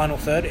quality in the final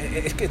third,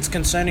 it's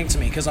concerning to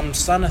me, because I'm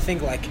starting to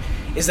think, like,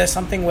 is there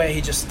something where he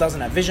just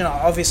doesn't have vision?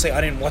 Obviously, I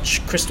didn't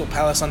watch Crystal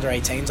Palace under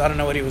 18s. I don't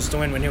know what he was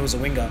doing when he was a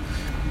winger.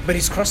 But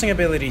his crossing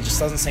ability just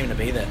doesn't seem to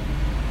be there.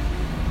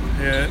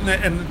 Yeah,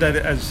 and that,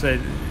 as I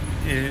said,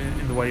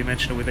 in the way you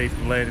mentioned it with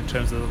Ethan Laird in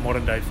terms of the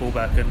modern day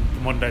fullback, and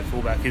the modern day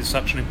fullback is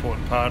such an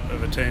important part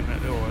of a team,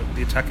 or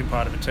the attacking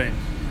part of a team.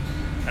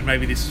 And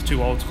maybe this is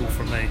too old school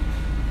for me.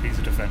 He's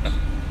a defender.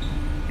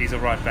 He's a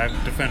right back,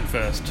 defend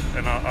first,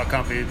 and I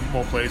can't be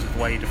more pleased with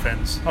the way he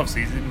defends.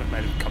 Obviously, he's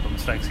made a couple of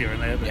mistakes here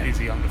and there, but he's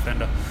a young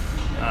defender.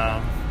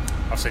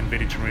 I've seen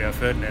Vidic and Rio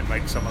Ferdinand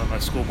make some of the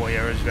most schoolboy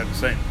errors you've ever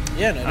seen.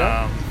 Yeah, no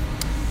doubt.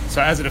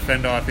 So as a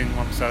defender, I think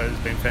Wan-Bissaka has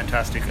been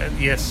fantastic.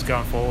 Yes,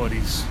 going forward,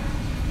 he's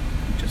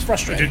just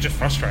frustrating. Just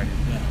frustrating.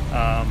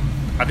 Yeah.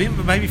 I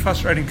think maybe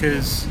frustrating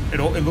because it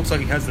looks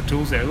like he has the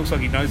tools there. It looks like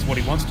he knows what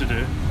he wants to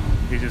do.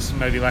 He's just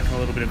maybe lacking a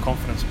little bit of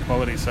confidence and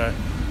quality. So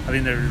I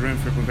think there is room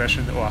for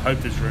progression, or I hope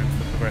there's room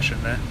for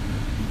progression there.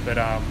 But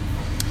I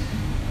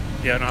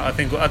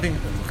think look,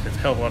 it's a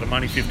hell of a lot of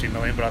money, 50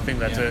 million, but I think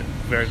that's a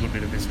very good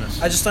bit of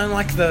business. I just don't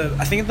like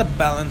I think the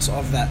balance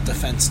of that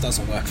defence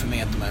doesn't work for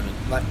me at the moment.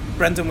 Like,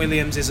 Brendan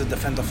Williams is a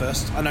defender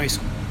first. I know he's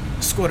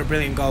scored a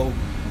brilliant goal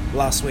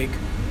last week,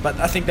 but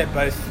I think they're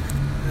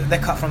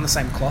cut from the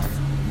same cloth.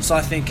 So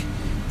I think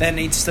there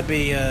needs to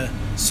be a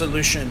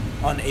solution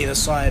on either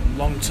side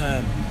long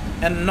term.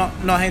 And not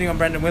hating on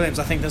Brendan Williams,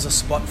 I think there's a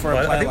spot for a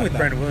player like that. I think with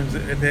Brendan Williams,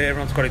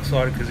 everyone's got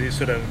excited because he's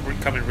sort of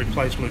come and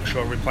replaced Luke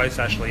Shaw, replaced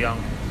Ashley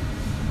Young.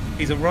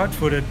 He's a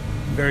right-footed,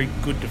 very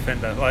good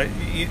defender. Like,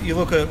 you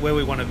look at where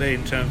we want to be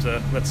in terms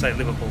of, let's say,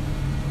 Liverpool.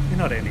 You're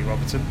not Andy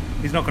Robertson.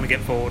 He's not going to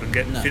get forward and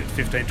get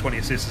 15, 20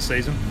 assists a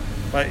season.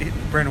 Like,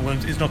 Brendan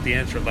Williams is not the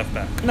answer at left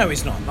back. No,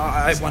 he's not.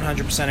 I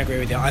 100% agree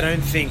with you. I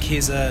don't think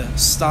he's a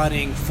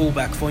starting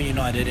fullback for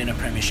United in a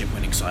premiership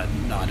winning side.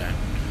 No, I don't.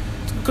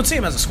 Could see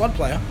him as a squad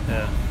player.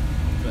 Yeah.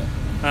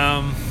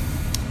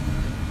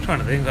 Trying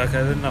to think.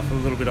 Okay, enough a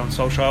little bit on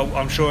Solskjaer.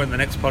 I'm sure in the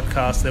next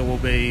podcast there will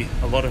be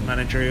a lot of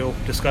managerial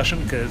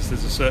discussion, because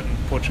there's a certain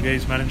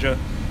Portuguese manager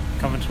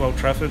coming to Old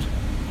Trafford,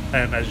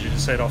 and as you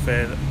just said off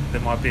air,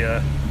 there might be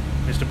a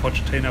Mr.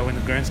 Pochettino in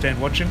the grandstand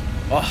watching.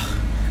 Oh,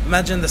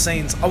 imagine the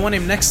scenes. I want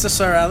him next to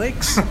Sir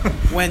Alex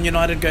when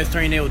United go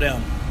 3-0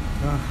 down.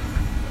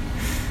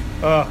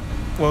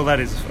 Well, that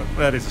is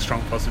a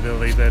strong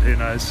possibility, but who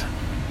knows.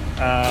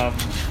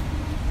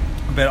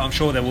 But I'm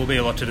sure there will be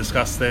a lot to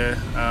discuss there.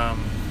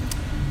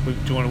 We'll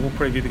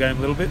preview the game a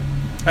little bit?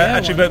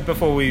 But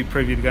before we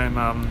preview the game,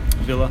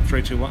 Villa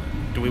 3-2-1.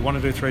 Do we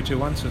want to do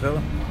 3-2-1 for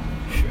Villa?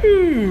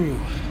 Phew.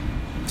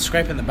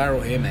 Scraping the barrel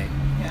here, mate.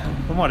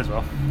 We might as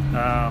well.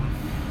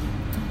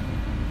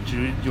 Do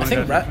you want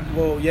to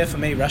go? For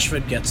me,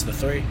 Rashford gets the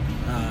 3.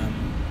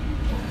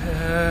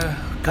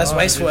 As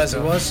wasteful as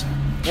it was.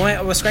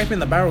 Well, we're scraping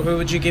the barrel. Who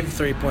would you give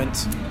 3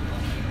 points?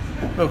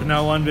 Look,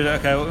 no one, but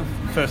okay, well,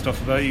 first off,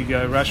 you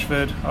go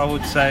Rashford. I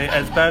would say,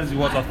 as bad as he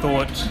was, I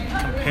thought,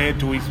 compared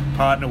to his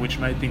partner, which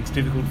made things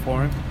difficult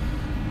for him,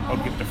 I'll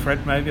give it to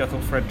Fred maybe. I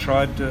thought Fred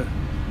tried to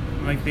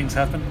make things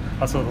happen.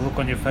 I saw the look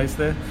on your face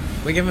there.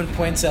 We're giving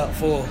points out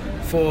for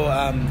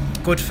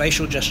good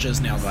facial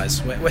gestures now,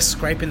 guys. We're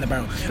scraping the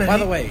barrel. By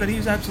the way... But he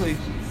was absolutely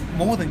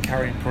more than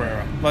carrying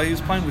Pereira. Like, he was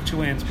playing with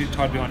 2 hands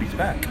tied behind his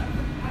back.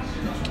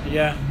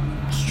 Yeah,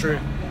 it's true.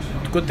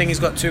 Good thing he's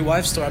got 2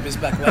 wives to rub his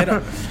back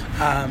later.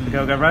 Okay,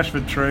 we'll go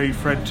Rashford 3,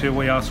 Fred 2.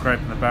 We are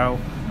scraping the barrel.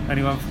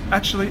 Anyone?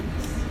 Actually,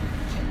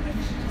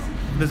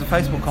 there's a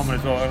Facebook comment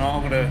as well, and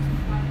I'm gonna.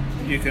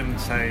 You can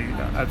say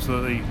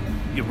absolutely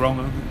you're wrong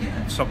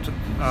and stop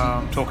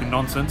talking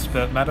nonsense,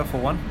 but Mata for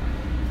one.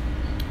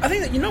 I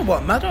think that, you know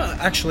what, Mata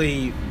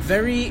actually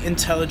very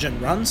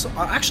intelligent runs.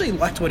 I actually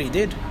liked what he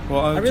did. Well,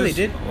 I really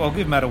did. I'll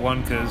give Mata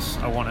 1 because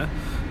I want it.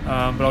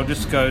 But I'll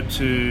just go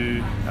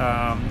to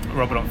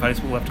Robert on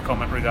Facebook left a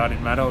comment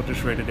regarding Matter. I'll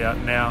just read it out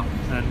now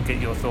and get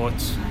your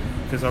thoughts,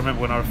 because I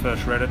remember when I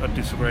first read it, I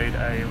disagreed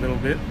a little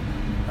bit.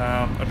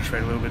 I'll just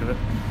read a little bit of it.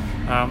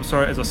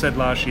 Sorry, as I said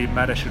last year,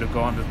 Matter should have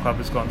gone. The club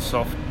has gone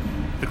soft.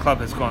 The club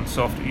has gone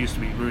soft. It used to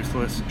be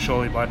ruthless.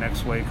 Surely by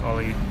next week,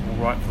 Ollie will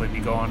rightfully be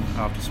gone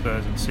after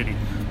Spurs and City.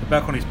 But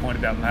back on his point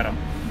about Matter,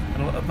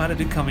 and Matter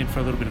did come in for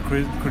a little bit of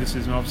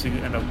criticism, obviously,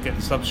 and ended up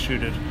getting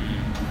substituted.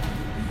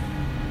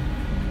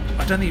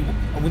 I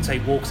wouldn't say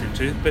he walks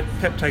into, but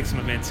Pep takes him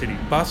at Man City.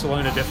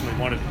 Barcelona definitely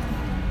wanted him.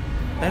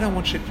 They don't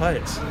want shit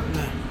players.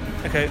 No.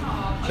 Okay,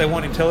 they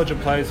want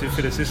intelligent players who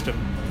fit a system.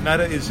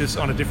 Matter is just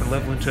on a different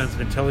level in terms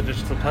of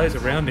intelligence to the players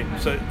around him.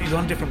 So he's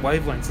on different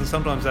wavelengths, and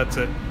sometimes that's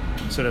it.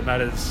 Sort of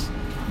matters.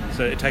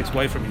 So it takes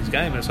away from his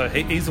game, and so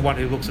he's the one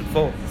who looks at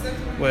fault.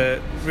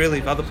 Where really,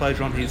 if other players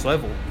are on his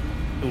level,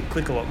 it would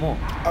click a lot more.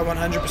 I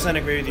 100%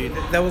 agree with you.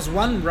 There was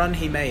one run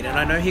he made, and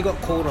I know he got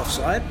called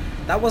offside.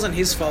 That wasn't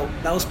his fault.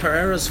 That was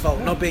Pereira's fault,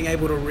 not being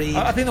able to read.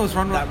 I think there was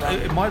that run.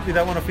 It might be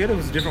that one. I forget it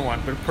was a different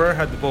one, but Pereira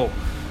had the ball.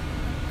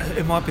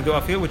 It might be.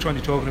 I forget which one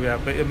you're talking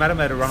about, but Matter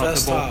made a run off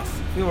the ball.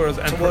 First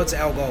half. Towards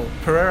our goal.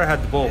 Pereira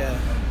had the ball, yeah.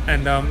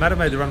 And Matter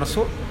made the run.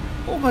 I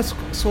almost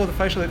saw the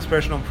facial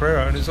expression on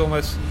Pereira, and it's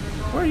almost,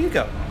 where are you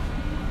going?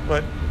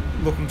 Like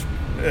looking,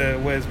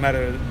 where's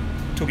Matter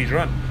took his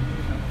run.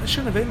 It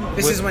shouldn't have been.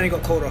 This is when he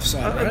got called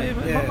offside, right?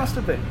 It must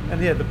have been.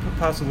 And yeah, the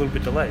pass was a little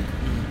bit delayed.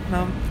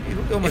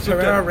 If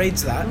Pereira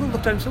reads that, he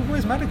looked at him and said,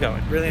 "Where's Matter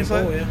going?" Brilliant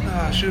ball,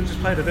 yeah. I should have just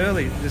played it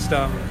early. Just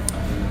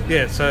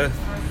yeah. So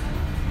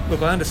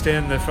look, I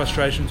understand the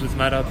frustrations with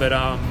Matter, but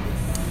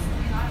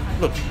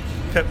look,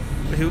 Pep,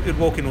 he'd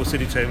walk into a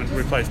City team and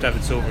replace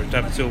David Silva. If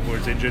David Silva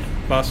was injured,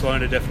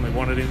 Barcelona definitely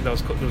wanted him. There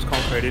was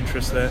concrete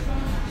interest there.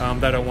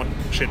 They don't want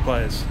shit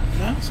players.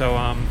 No? So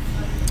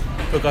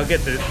look, I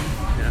get that.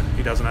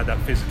 He doesn't have that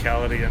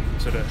physicality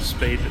and sort of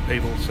speed that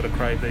people sort of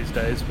crave these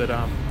days, but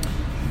I'll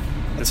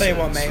tell you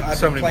what, mate, I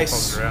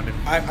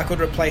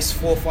could replace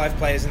 4 or 5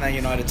 players in that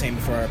United team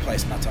before I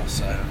replace Mata.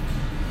 So.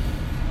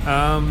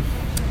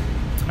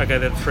 Okay,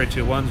 they're the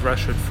 3-2-1s,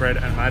 Rashford, Fred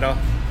and Matter.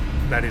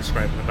 That is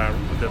scraping the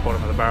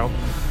bottom of the barrel.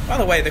 By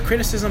the way, the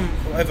criticism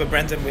over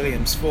Brendan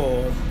Williams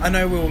I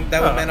know they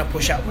were meant to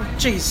push out.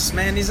 Jeez,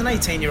 man, he's an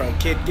 18-year-old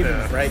kid. Give him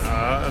a break.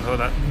 I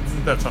thought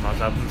that sometimes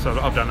happens. So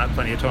I've done that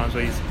plenty of times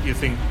where you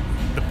think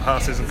the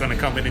pass isn't going to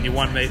come in and your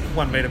 1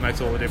 metre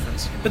makes all the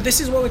difference. But this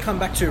is what we come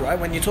back to, right?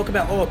 When you talk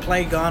about,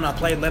 play Ghana,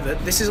 play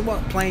Levitt, this is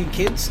what playing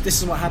kids,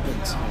 this is what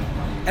happens.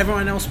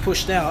 Everyone else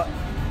pushed out,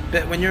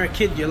 but when you're a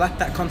kid, you lack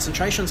that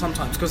concentration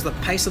sometimes because the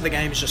pace of the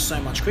game is just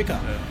so much quicker.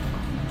 Yeah.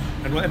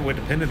 And we're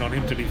dependent on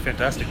him to be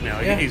fantastic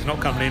now. Yeah. He's not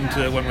coming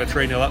in when we're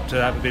 3-0 up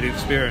to have a bit of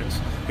experience.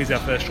 He's our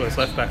first choice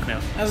left back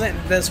now.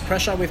 There's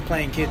pressure with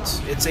playing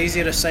kids. It's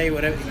easier to say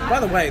whatever.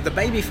 By the way, the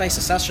babyface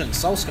assassin,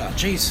 Solskjaer,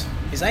 jeez,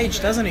 he's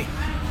aged, doesn't he?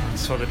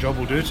 That's what the job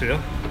will do to you.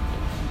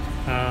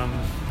 Now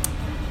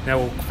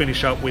we'll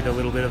finish up with a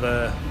little bit of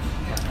a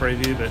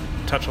preview, but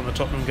touch on the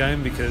Tottenham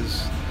game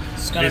because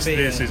this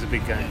is a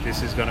big game. Yeah.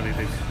 This is going to be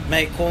big.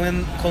 Mate, call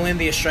in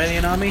the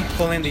Australian Army,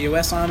 call in the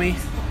US Army,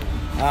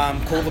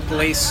 call the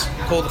police,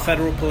 call the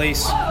federal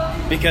police,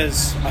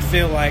 because I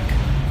feel like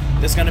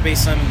there's going to be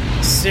some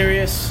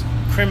serious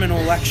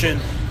criminal action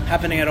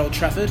happening at Old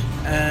Trafford,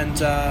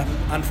 and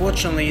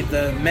unfortunately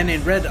the men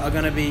in red are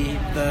going to be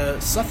the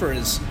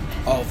sufferers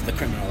of the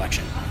criminal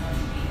action.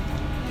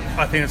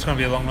 I think it's going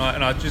to be a long night,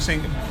 and I just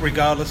think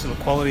regardless of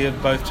the quality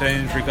of both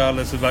teams,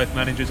 regardless of both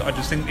managers, I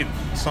just think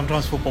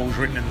sometimes football is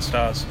written in the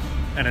stars,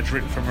 and it's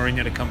written for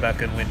Mourinho to come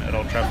back and win at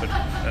Old Trafford.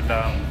 And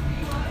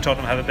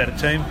Tottenham have a better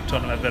team,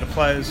 Tottenham have better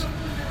players.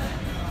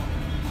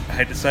 I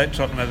hate to say it,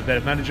 Tottenham have a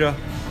better manager.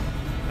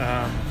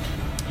 I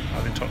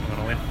think Tottenham are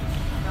going to win.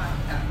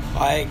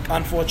 I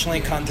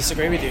unfortunately can't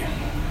disagree with you.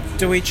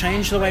 Do we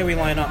change the way we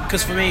line up?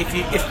 Because for me,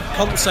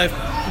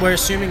 if we're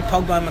assuming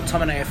Pogba and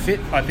McTominay are fit.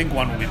 I think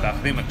one will be back. I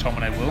think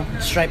McTominay will.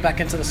 Straight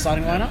back into the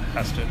starting lineup?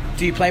 Has to.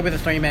 Do you play with a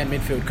 3-man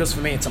midfield? Because for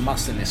me, it's a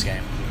must in this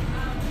game.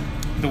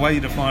 The way you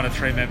define a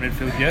 3-man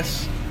midfield,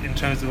 yes. In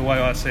terms of the way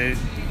I see it,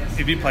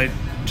 if you play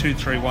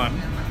 2-3-1,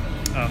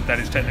 that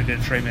is technically a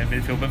 3-man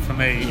midfield. But for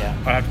me,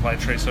 I have to play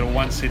 3. So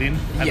 1 sit in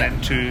and then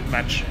 2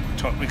 match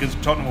Tottenham. Because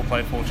Tottenham will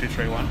play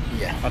 4-2-3-1.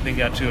 Yeah. I think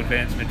our 2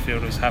 advanced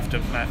midfielders have to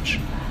match.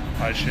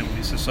 I assume it'll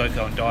be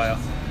Sissoko and Dyer,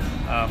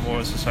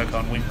 or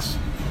Sissoko and Winks,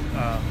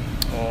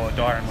 or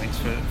Dyer and Winks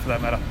for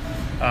that matter.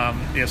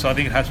 So I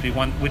think it has to be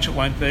 1, which it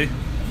won't be,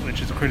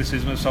 which is a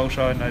criticism of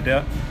Solskjaer, no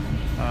doubt.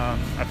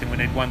 I think we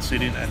need 1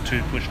 sit-in and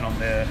 2 pushing on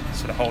their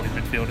sort of holding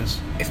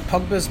midfielders. If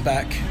Pogba's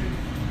back,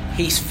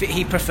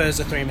 he prefers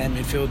a 3-man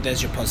midfield.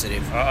 There's your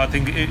positive. I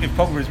think if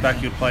Pogba is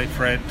back, you'd play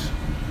Fred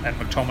and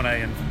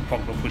McTominay and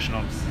Pogba pushing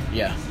on.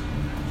 Yeah.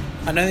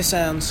 I know this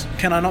sounds...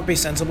 Can I not be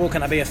sensible?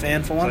 Can I be a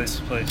fan for once?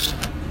 Please.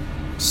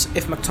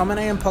 If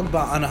McTominay and Pogba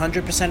are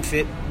 100%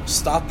 fit,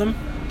 start them,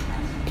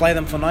 play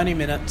them for 90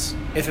 minutes.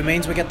 If it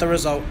means we get the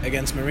result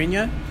against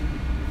Mourinho,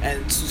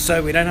 and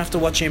so we don't have to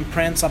watch him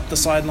prance up the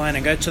sideline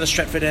and go to the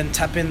Stretford end,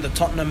 tap in the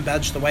Tottenham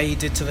badge the way he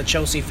did to the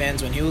Chelsea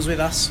fans when he was with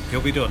us. He'll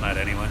be doing that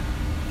anyway.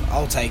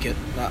 I'll take it.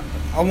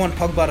 I want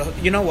Pogba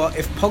to... You know what?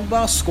 If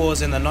Pogba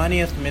scores in the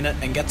 90th minute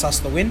and gets us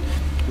the win,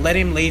 let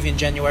him leave in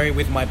January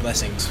with my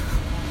blessings.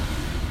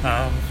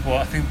 Well,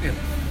 I think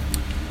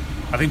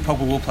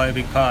Pogba will play a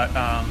big part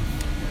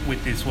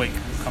with this week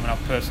coming up.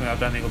 Personally, I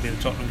don't think it'll be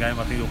the Tottenham game.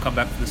 I think he'll come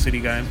back for the City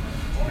game.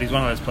 But he's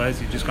one of those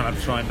players, you're just going to have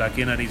to throw him back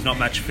in, and he's not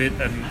match fit,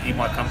 and he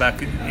might come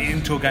back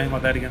into a game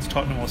like that against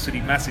Tottenham or City,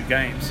 massive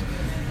games.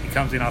 He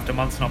comes in after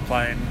months not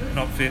playing,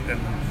 not fit, and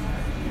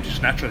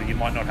just naturally you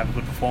might not have a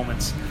good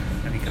performance,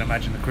 and you can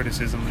imagine the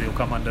criticism that he'll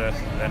come under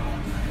then.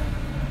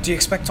 Do you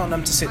expect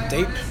Tottenham to sit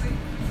deep?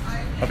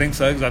 I think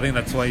so, because I think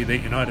that's the way you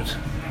beat United.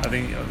 I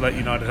think let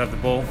United have the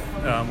ball,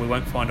 we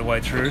won't find a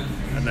way through,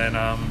 and then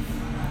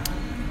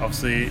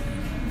obviously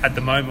at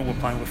the moment we're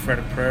playing with Fred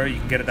and Pereira. You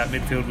can get at that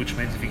midfield, which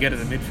means if you get at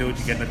the midfield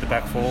you're getting at the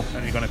back four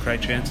and you're going to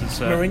create chances.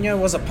 So. Mourinho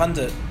was a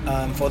pundit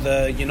for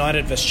the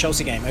United vs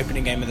Chelsea game,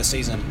 opening game of the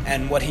season,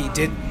 and what he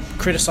did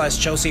criticise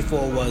Chelsea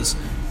for was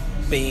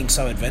being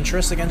so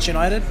adventurous against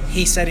United.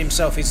 He said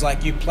himself, he's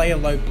like, you play a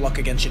low block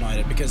against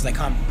United because they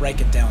can't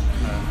break it down.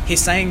 No.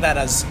 He's saying that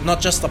as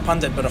not just a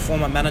pundit but a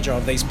former manager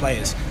of these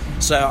players.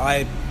 So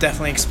I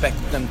definitely expect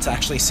them to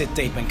actually sit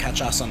deep and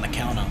catch us on the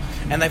counter.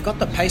 And they've got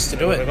the pace to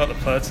do it. They've got the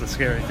players, the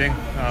scary thing.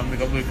 They've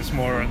got Lucas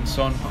Moura and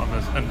Son on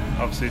and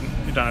obviously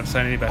you don't have to say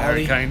anything about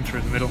Ali. Harry Kane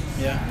through the middle.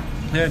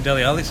 Yeah,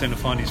 Dele Alli seemed to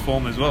find his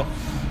form as well.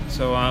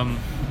 So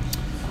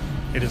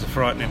it is a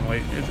frightening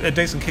week. It's a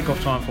decent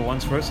kick-off time for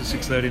once for us, at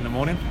 6:30 in the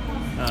morning.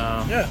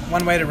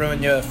 One way to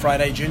ruin your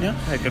Friday junior.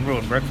 It can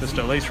ruin breakfast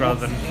at least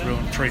rather than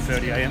ruin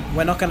 3:30am.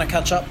 We're not going to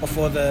catch up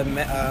before the...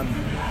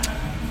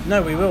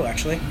 no, we will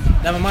actually.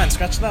 Never mind,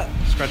 scratch that.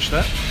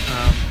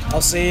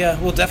 I'll see you.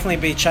 We'll definitely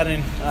be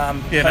chatting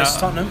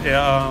post-Tottenham.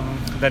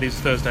 That is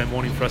Thursday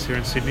morning for us here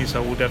in Sydney,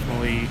 so we'll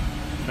definitely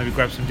maybe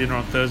grab some dinner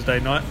on Thursday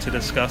night to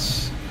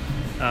discuss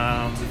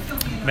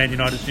Man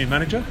United's new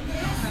manager,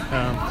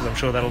 because I'm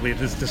sure that'll be a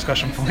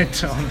discussion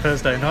point on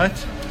Thursday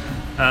night.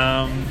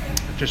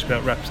 Just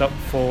about wraps up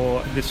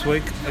for this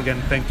week.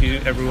 Again, thank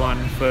you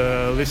everyone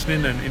for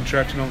listening and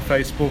interacting on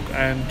Facebook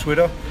and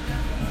Twitter.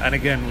 And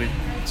again, we'd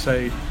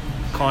say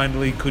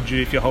kindly, could you,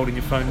 if you're holding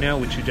your phone now,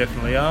 which you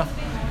definitely are,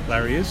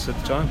 Larry is at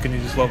the time, can you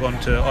just log on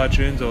to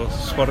iTunes or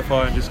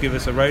Spotify and just give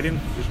us a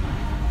rating?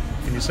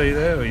 Can you see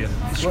there, or you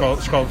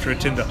scroll through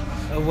Tinder?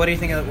 What do you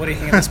think of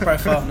this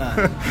profile?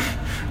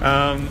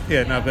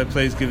 But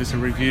please give us a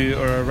review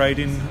or a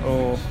rating,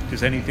 or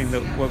just anything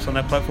that works on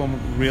that platform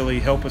will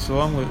really help us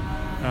along.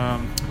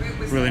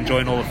 Really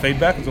enjoying all the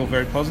feedback. It's all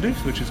very positive,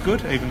 which is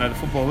good, even though the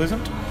football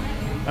isn't.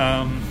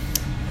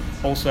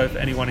 Also, for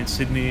anyone in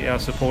Sydney, our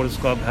supporters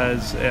club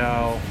has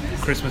our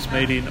Christmas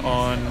meeting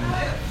on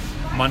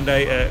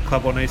Monday at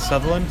Club on East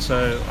Sutherland,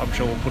 so I'm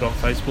sure we'll put on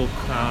Facebook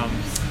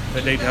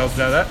the details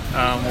about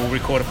that. We'll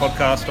record a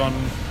podcast on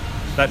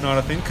that night,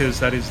 I think, because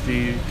that is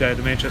the day of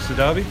the Manchester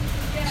Derby.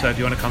 So if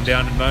you want to come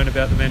down and moan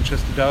about the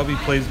Manchester Derby,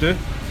 please do.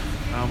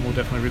 We'll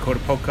definitely record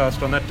a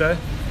podcast on that day.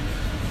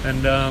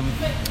 And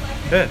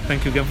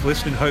thank you again for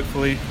listening.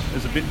 Hopefully it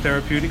was a bit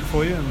therapeutic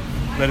for you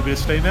and let a bit of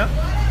steam out.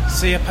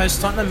 See you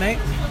post-Tottenham, mate.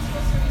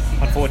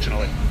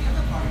 Unfortunately.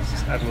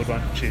 Have a good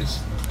one. Cheers.